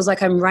 Sometimes it feels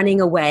like I'm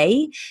running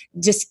away,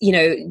 just,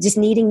 just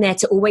needing there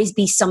to always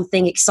be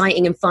something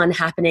exciting and fun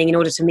happening in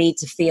order for me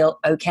to feel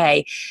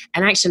okay.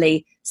 And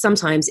actually,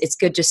 sometimes it's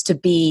good just to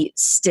be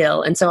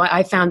still. And so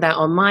I found that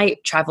on my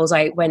travels.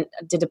 I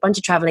did a bunch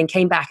of traveling,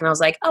 came back, and I was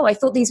like, oh, I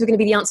thought these were going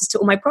to be the answers to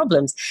all my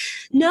problems.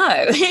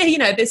 No,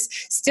 there's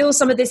still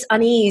some of this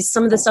unease,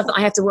 some of the stuff that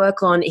I have to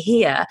work on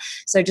here.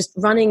 So just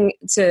running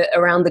to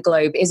around the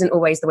globe isn't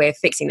always the way of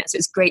fixing that. So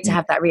it's great to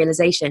have that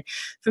realization.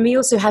 For me,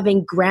 also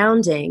having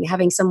grounding,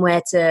 having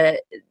somewhere to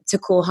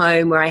call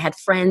home, where I had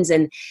friends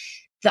and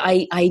that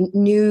I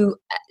knew,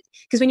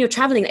 because when you're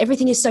traveling,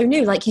 everything is so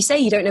new. Like you say,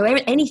 you don't know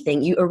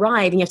anything. You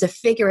arrive and you have to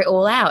figure it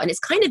all out. And it's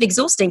kind of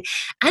exhausting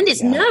and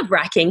it's Yeah. nerve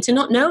wracking to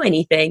not know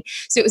anything.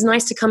 So it was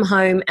nice to come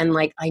home and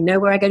like, I know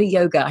where I go to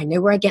yoga. I know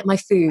where I get my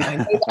food. I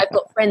know that I've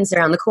got friends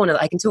around the corner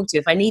that I can talk to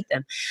if I need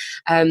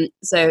them.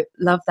 So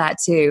love that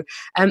too.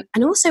 And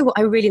also what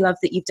I really love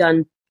that you've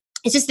done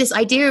it's just this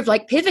idea of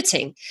like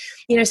pivoting.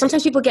 You know,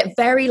 sometimes people get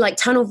very like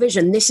tunnel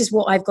vision. This is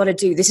what I've got to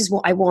do. This is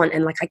what I want.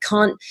 And like, I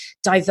can't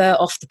divert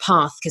off the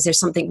path because there's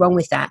something wrong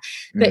with that.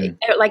 But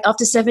like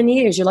after 7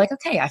 years, you're like,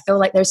 okay, I feel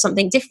like there's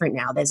something different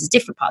now. There's a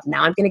different path.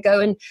 Now I'm going to go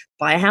and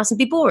buy a house and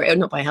be boring, or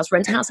not buy a house,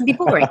 rent a house and be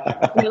boring.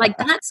 You know, like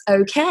that's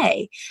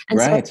okay. And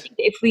so I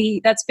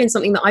think that's been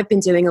something that I've been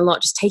doing a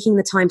lot, just taking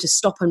the time to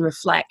stop and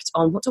reflect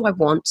on what do I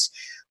want?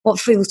 What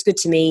feels good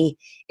to me?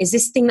 Is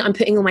this thing that I'm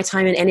putting all my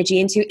time and energy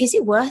into, is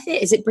it worth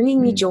it? Is it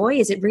bringing me joy?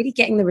 Is it really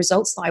getting the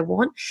results that I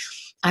want?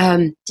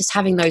 Just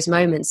having those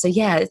moments. So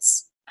yeah,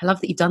 I love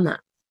that you've done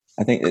that.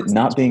 I think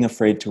not being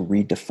afraid to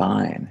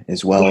redefine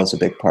as well is a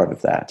big part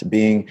of that.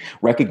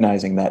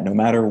 Recognizing that no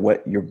matter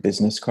what your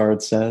business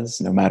card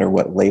says, no matter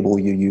what label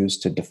you use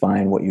to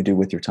define what you do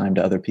with your time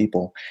to other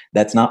people,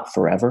 that's not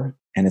forever.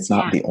 And it's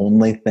not the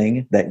only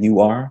thing that you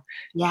are.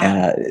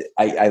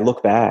 I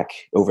look back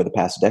over the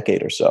past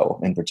decade or so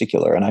in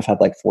particular, and I've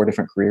had like 4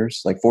 different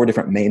careers, like 4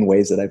 different main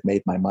ways that I've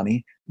made my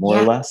money, more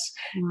or less.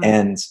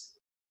 And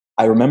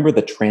I remember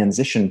the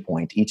transition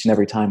point each and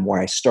every time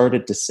where I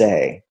started to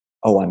say,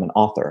 oh, I'm an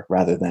author,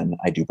 rather than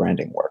I do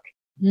branding work.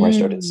 Where I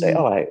started to say,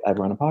 oh, I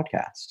run a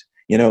podcast.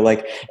 You know,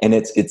 like, and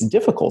it's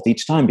difficult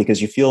each time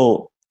because you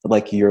feel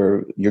like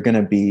you're going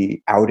to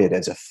be outed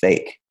as a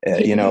fake,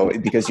 you know,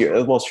 because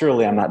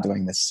surely I'm not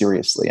doing this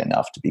seriously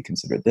enough to be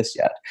considered this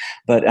yet.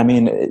 But I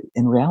mean,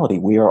 in reality,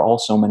 we are all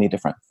so many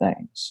different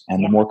things.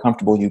 And the more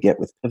comfortable you get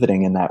with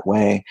pivoting in that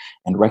way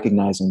and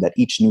recognizing that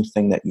each new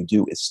thing that you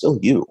do is still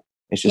you.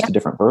 It's just a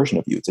different version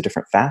of you. It's a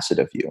different facet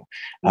of you.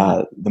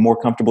 The more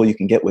comfortable you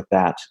can get with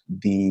that,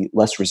 the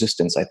less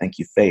resistance I think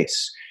you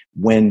face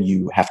when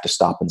you have to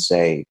stop and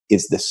say,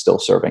 is this still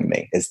serving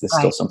me? Is this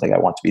still something I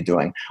want to be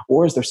doing?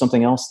 Or is there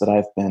something else that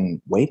I've been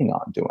waiting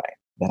on doing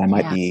that I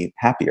might be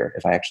happier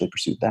if I actually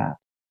pursued that?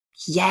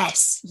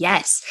 Yes.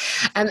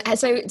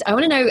 So I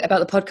want to know about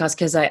the podcast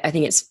because I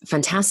think it's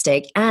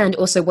fantastic, and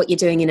also what you're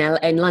doing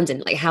in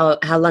London, like how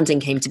London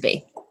came to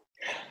be.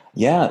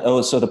 Yeah.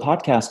 Oh, so the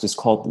podcast is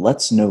called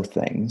Let's Know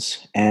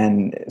Things.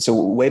 And so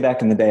way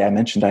back in the day, I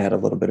mentioned I had a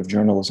little bit of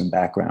journalism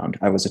background.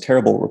 I was a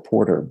terrible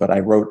reporter, but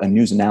I wrote a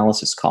news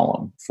analysis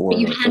column for...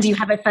 But you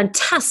have a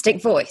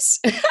fantastic voice.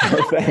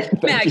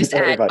 Thank May I just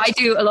add, I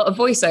do a lot of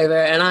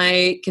voiceover, and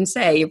I can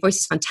say your voice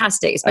is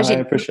fantastic, especially... I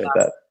appreciate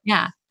that.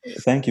 Yeah.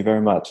 Thank you very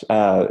much.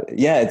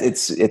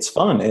 It's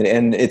fun.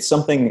 And it's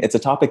a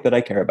topic that I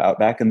care about.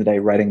 Back in the day,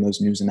 writing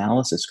those news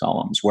analysis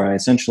columns where I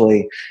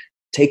essentially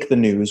take the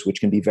news, which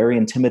can be very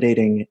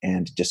intimidating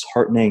and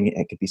disheartening.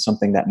 It could be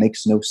something that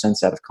makes no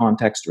sense out of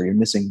context, or you're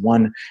missing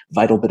one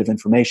vital bit of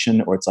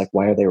information, or it's like,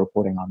 why are they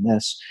reporting on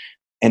this?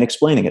 And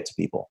explaining it to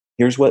people.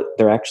 Here's what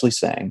they're actually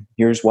saying.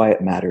 Here's why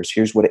it matters.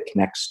 Here's what it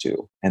connects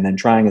to. And then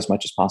trying as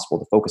much as possible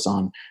to focus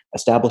on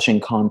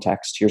establishing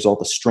context. Here's all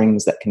the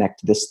strings that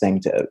connect this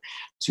thing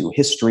to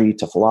history,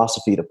 to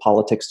philosophy, to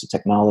politics, to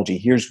technology.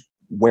 Here's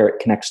where it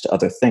connects to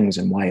other things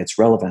and why it's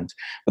relevant.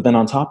 But then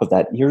on top of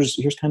that, here's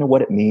kind of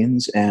what it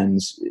means, and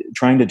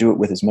trying to do it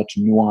with as much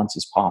nuance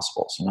as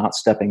possible. So not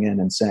stepping in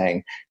and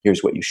saying,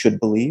 here's what you should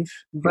believe,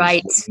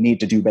 right, what you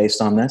need to do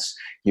based on this.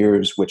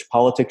 Here's which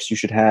politics you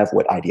should have,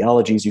 what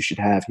ideologies you should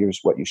have. Here's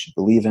what you should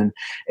believe in.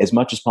 As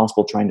much as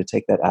possible, trying to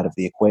take that out of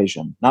the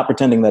equation, not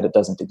pretending that it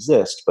doesn't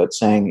exist, but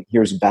saying,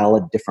 here's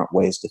valid different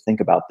ways to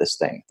think about this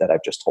thing that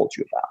I've just told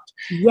you about.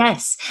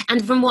 Yes.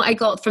 And from what I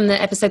got from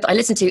the episode that I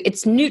listened to,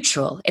 it's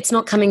neutral. It's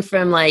not coming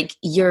from like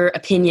your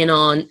opinion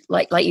on,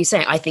 like you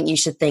say, I think you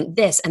should think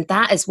this. And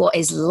that is what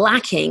is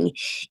lacking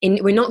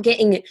we're not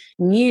getting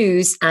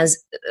news as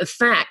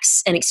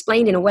facts and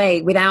explained in a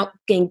way without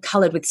being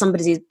colored with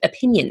somebody's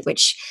opinion,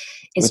 which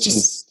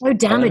is so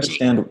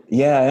damaging.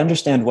 I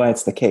understand why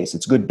it's the case.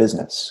 It's good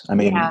business. I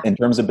mean, in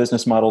terms of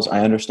business models,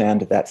 I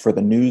understand that for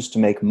the news to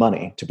make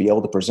money, to be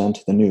able to present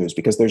the news,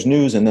 because there's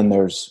news and then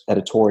there's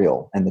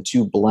editorial, and the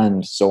two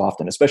blend so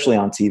often, especially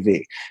on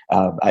TV.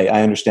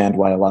 I understand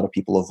why a lot of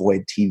people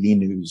avoid TV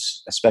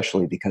news,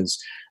 especially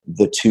because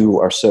the two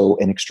are so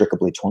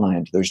inextricably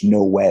twined. There's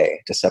no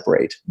way to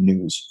separate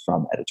news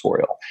from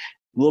editorial.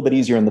 A little bit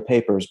easier in the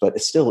papers, but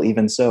still,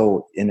 even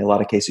so, in a lot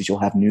of cases, you'll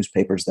have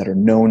newspapers that are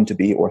known to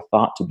be or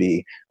thought to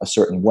be a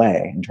certain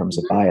way in terms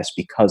of bias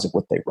because of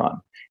what they run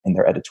in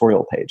their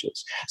editorial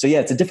pages. So yeah,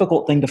 it's a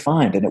difficult thing to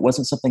find, and it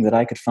wasn't something that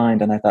I could find.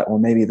 And I thought, well,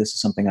 maybe this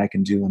is something I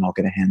can do, and I'll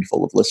get a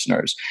handful of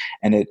listeners.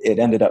 And it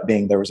ended up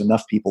being there was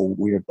enough people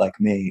weird like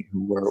me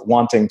who were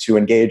wanting to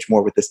engage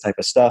more with this type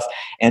of stuff,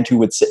 and who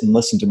would sit and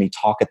listen to me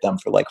talk at them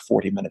for like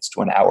 40 minutes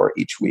to an hour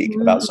each week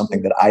about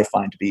something that I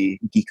find to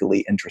be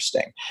geekily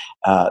interesting.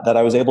 That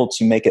I was able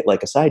to make it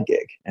like a side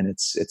gig. And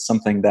it's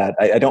something that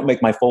I don't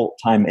make my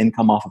full-time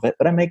income off of it,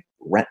 but I make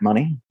rent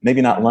money, maybe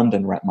not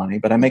London rent money,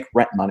 but I make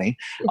rent money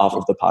off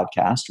of the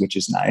podcast, which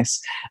is nice.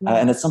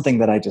 And it's something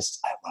that I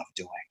love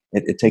doing.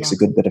 It takes a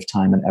good bit of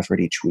time and effort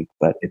each week,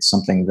 but it's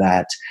something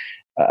that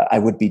I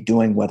would be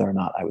doing whether or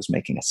not I was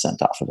making a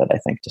cent off of it, I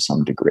think, to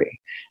some degree.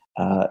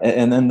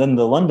 And then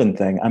the London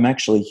thing, I'm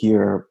actually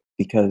here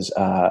because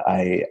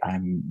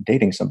I'm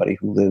dating somebody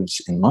who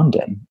lives in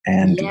London,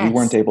 and we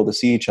weren't able to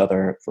see each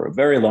other for a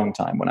very long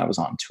time when I was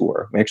on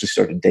tour. We actually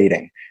started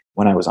dating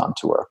when I was on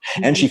tour,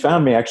 and she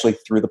found me actually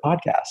through the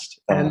podcast.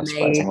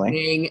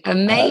 Surprisingly,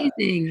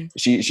 amazing.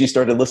 She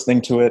started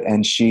listening to it,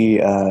 and she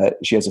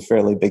has a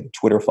fairly big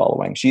Twitter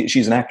following.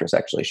 She's an actress,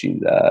 actually.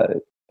 She's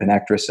an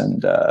actress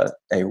and a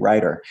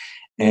writer.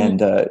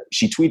 And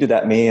she tweeted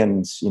at me,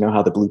 and you know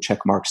how the blue check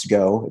marks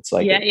go. It's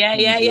like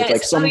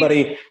it's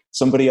like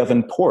somebody of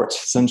import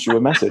sends you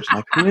a message.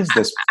 Like, who is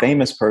this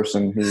famous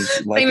person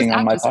who's liking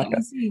on my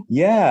podcast?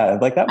 Yeah,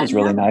 like that was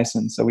really nice.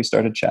 And so we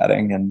started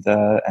chatting,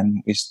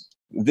 and we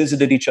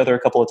visited each other a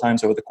couple of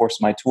times over the course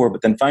of my tour.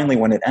 But then finally,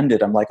 when it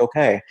ended, I'm like,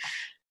 okay,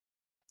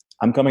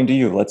 I'm coming to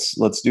you.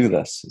 Let's do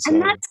this. So,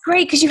 and that's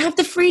great because you have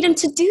the freedom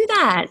to do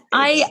that.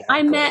 Exactly.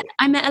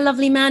 I met a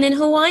lovely man in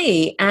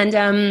Hawaii,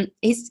 and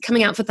he's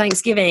coming out for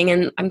Thanksgiving,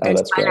 and I'm going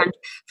to Thailand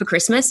for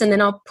Christmas, and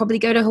then I'll probably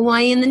go to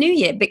Hawaii in the New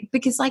Year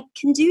because I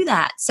can do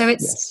that. So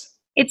it's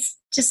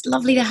just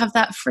lovely to have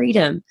that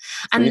freedom.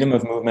 Freedom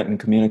of movement and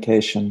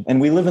communication.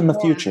 And we live in the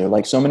future.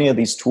 Like so many of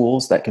these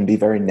tools that can be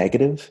very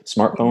negative,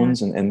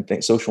 smartphones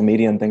and social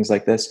media and things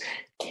like this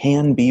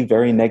can be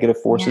very negative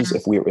forces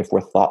if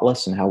we're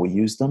thoughtless in how we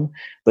use them.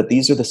 But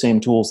these are the same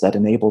tools that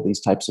enable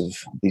these types of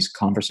these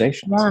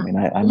conversations. I mean,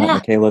 I met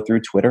Michaela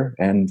through Twitter,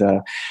 and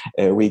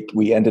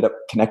we ended up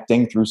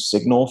connecting through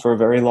Signal for a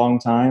very long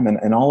time.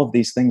 And all of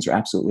these things are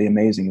absolutely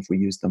amazing if we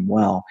use them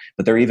well.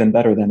 But they're even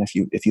better than if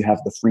you have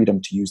the freedom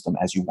to use them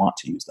as you want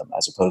to use them,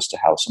 as opposed to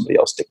how somebody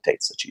else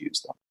dictates that you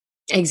use them.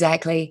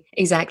 Exactly.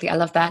 I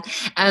love that.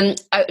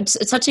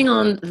 Touching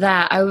on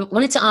that, I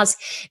wanted to ask,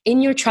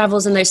 in your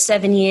travels in those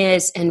 7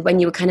 years and when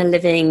you were kind of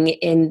living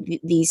in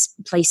these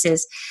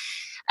places,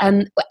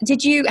 how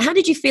did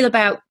you feel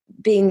about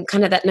being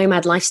kind of that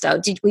nomad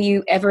lifestyle? Were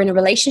you ever in a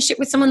relationship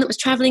with someone that was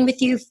traveling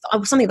with you?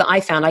 Something that I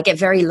found, I get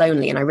very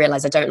lonely, and I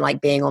realize I don't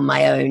like being on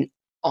my own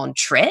on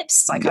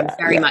trips. Like I'm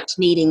very much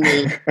needing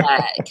the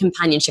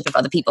companionship of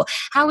other people.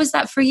 How was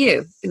that for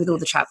you with all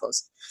the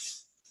travels?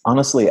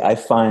 Honestly, I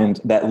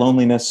find that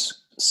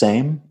loneliness,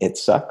 same. It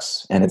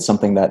sucks. And it's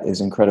something that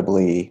is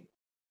incredibly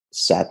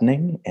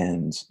saddening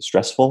and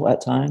stressful at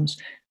times.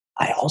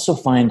 I also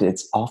find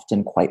it's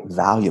often quite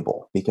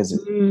valuable because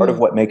part of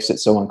what makes it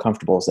so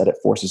uncomfortable is that it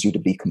forces you to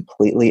be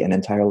completely and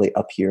entirely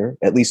up here,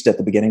 at least at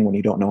the beginning when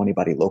you don't know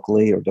anybody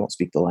locally or don't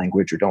speak the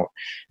language or don't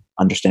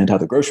understand how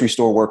the grocery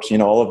store works, you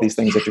know, all of these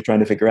things that you're trying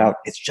to figure out.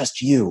 It's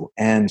just you.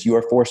 And you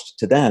are forced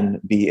to then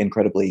be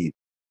incredibly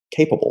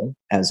capable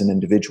as an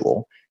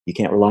individual. You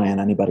can't rely on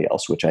anybody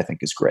else, which I think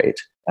is great,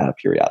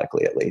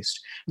 periodically at least.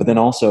 But then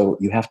also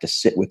you have to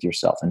sit with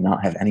yourself and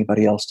not have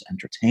anybody else to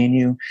entertain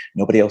you,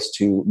 nobody else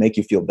to make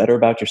you feel better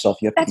about yourself.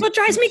 That's what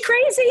drives me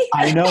crazy.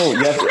 I know.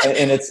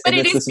 It's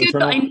this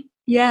internal.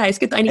 It's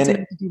good that I need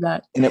to do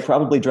that. And it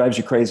probably drives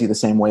you crazy the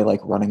same way like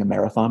running a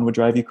marathon would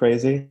drive you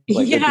crazy.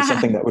 Like it'd be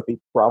something that would be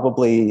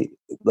probably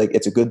like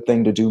it's a good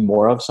thing to do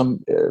more of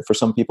for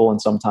some people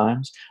and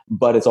sometimes,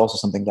 but it's also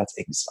something that's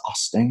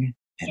exhausting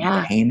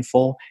and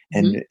painful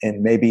and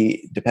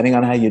maybe depending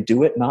on how you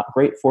do it, not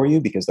great for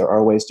you because there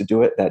are ways to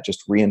do it that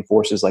just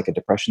reinforces like a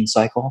depression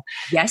cycle.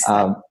 Yes.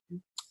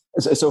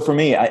 So for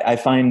me, I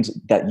find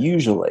that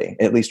usually,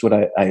 at least what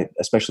I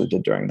especially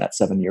did during that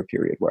 7-year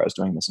period where I was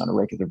doing this on a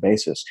regular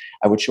basis,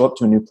 I would show up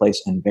to a new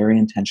place and very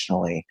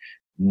intentionally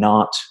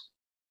not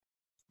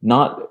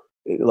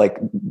like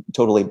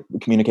totally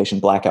communication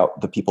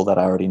blackout the people that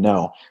I already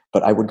know,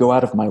 but I would go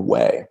out of my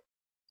way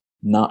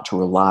not to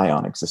rely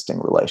on existing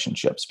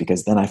relationships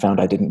because then I found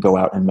I didn't go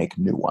out and make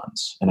new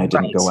ones and I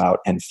didn't go out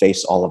and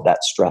face all of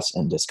that stress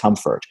and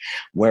discomfort.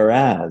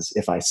 Whereas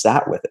if I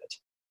sat with it,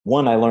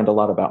 one, I learned a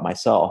lot about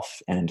myself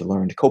and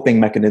learned coping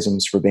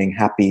mechanisms for being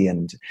happy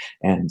and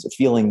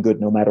feeling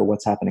good no matter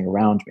what's happening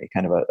around me,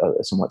 kind of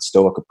a somewhat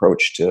stoic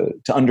approach to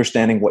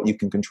understanding what you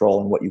can control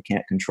and what you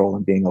can't control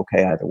and being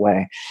okay either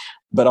way.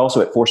 But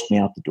also it forced me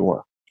out the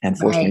door and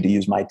forced me to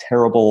use my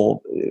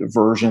terrible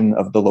version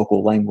of the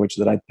local language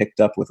that I picked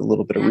up with a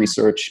little bit of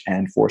research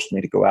and forced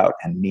me to go out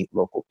and meet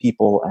local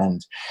people.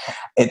 And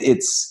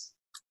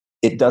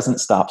it doesn't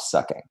stop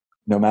sucking.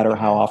 No matter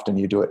how often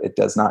you do it, it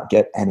does not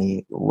get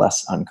any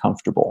less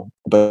uncomfortable.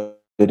 But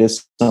it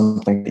is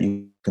something that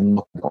you can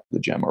look at the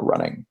gym or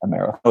running a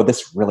marathon. Oh,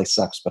 this really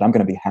sucks, but I'm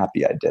going to be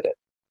happy I did it.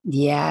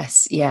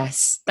 Yes.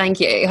 Thank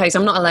you, host.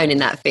 I'm not alone in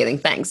that feeling.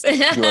 Thanks.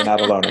 You are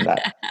not alone in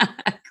that.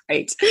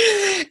 Great.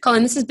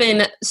 Colin, this has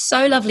been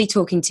so lovely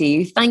talking to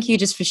you. Thank you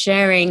just for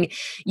sharing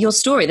your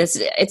story.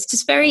 It's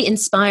just very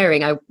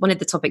inspiring. I wanted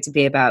the topic to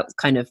be about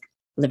kind of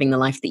living the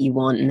life that you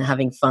want and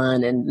having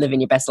fun and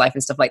living your best life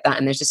and stuff like that.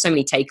 And there's just so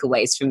many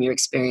takeaways from your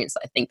experience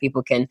that I think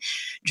people can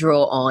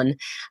draw on.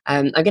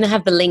 I'm going to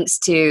have the links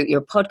to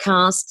your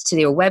podcast, to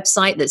your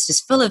website that's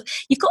just full of,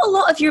 you've got a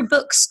lot of your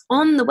books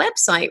on the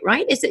website,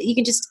 right? Is it you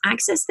can just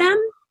access them?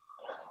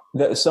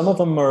 Some of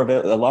them are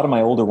a lot of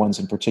my older ones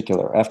in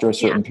particular. After a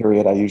certain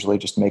period, I usually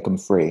just make them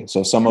free.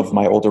 So some of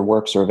my older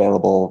works are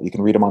available. You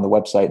can read them on the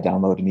website,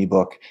 download an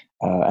ebook.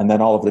 And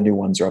then all of the new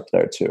ones are up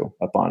there too,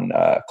 up on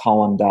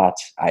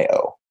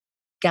colin.io.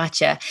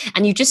 Gotcha.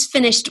 And you just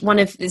finished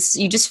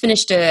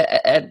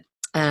a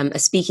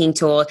speaking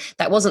tour.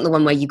 That wasn't the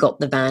one where you got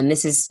the van.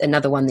 This is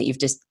another one that you've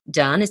just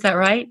done. Is that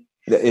right?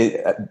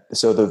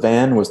 So the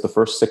van was the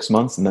first 6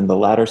 months, and then the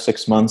latter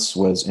 6 months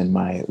was in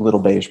my little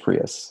beige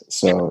Prius.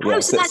 So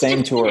so that's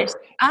same tour. Finished.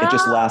 It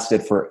just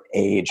lasted for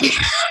ages.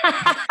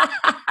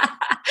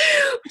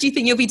 Do you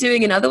think you'll be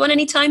doing another one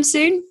anytime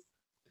soon?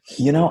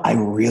 I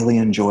really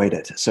enjoyed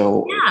it.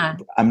 So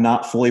I'm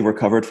not fully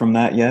recovered from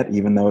that yet,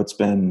 even though it's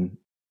been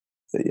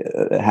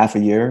half a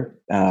year.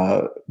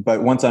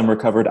 But once I'm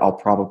recovered, I'll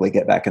probably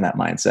get back in that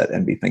mindset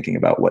and be thinking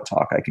about what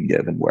talk I can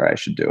give and where I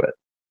should do it.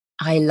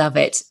 I love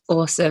it.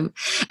 Awesome.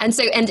 And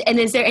so, and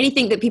is there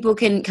anything that people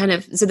can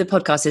so the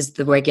podcast is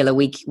the regular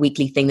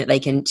weekly thing that they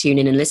can tune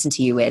in and listen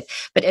to you with,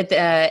 but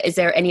is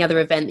there any other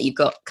event that you've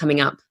got coming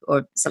up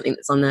or something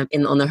that's on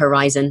the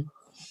horizon?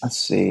 Let's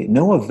see.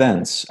 No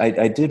events.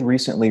 I did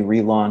recently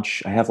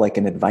relaunch. I have like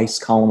an advice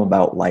column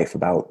about life.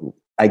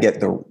 I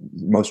get the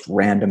most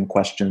random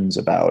questions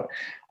about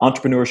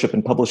entrepreneurship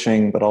and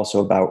publishing, but also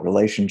about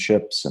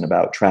relationships and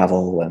about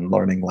travel and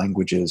learning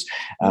languages.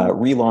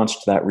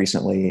 Relaunched that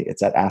recently.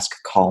 It's at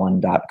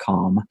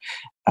askcolin.com.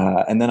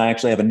 And then I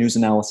actually have a news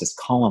analysis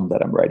column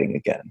that I'm writing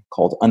again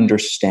called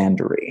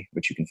Understandery,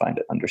 which you can find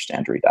at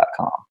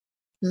understandery.com.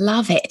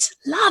 Love it.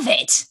 Love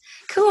it.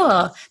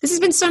 Cool. This has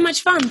been so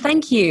much fun.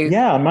 Thank you.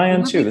 Yeah, on my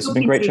end too. This has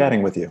been great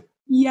chatting with you.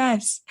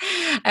 Yes.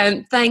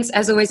 Thanks,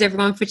 as always,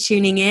 everyone, for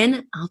tuning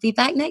in. I'll be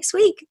back next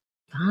week.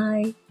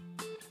 Bye.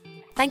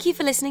 Thank you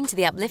for listening to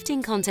the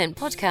Uplifting Content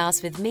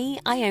Podcast with me,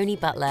 Ione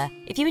Butler.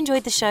 If you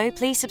enjoyed the show,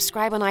 please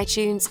subscribe on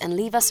iTunes and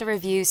leave us a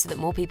review so that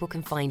more people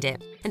can find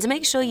it. And to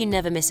make sure you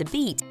never miss a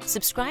beat,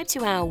 subscribe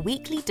to our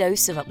weekly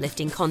dose of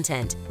uplifting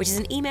content, which is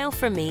an email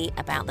from me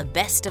about the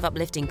best of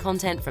uplifting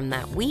content from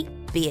that week,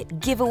 be it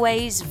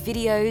giveaways,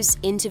 videos,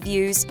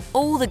 interviews,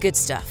 all the good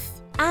stuff.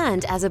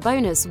 And as a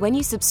bonus, when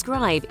you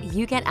subscribe,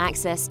 you get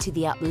access to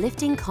the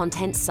Uplifting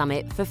Content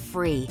Summit for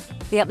free.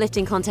 The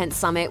Uplifting Content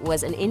Summit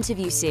was an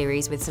interview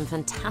series with some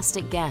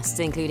fantastic guests,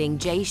 including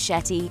Jay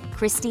Shetty,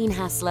 Christine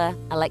Hassler,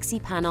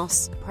 Alexi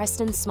Panos,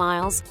 Preston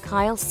Smiles,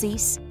 Kyle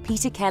Cease,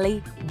 Peter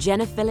Kelly,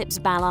 Jenna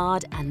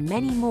Phillips-Ballard, and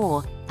many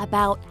more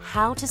about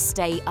how to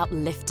stay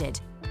uplifted.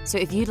 So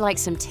if you'd like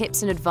some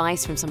tips and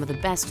advice from some of the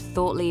best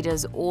thought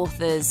leaders,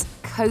 authors,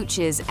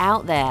 coaches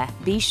out there,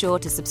 be sure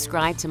to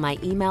subscribe to my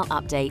email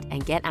update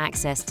and get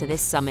access to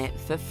this summit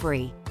for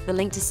free. The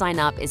link to sign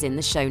up is in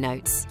the show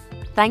notes.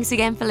 Thanks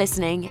again for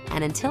listening,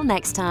 and until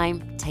next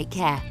time, take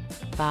care.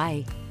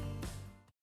 Bye.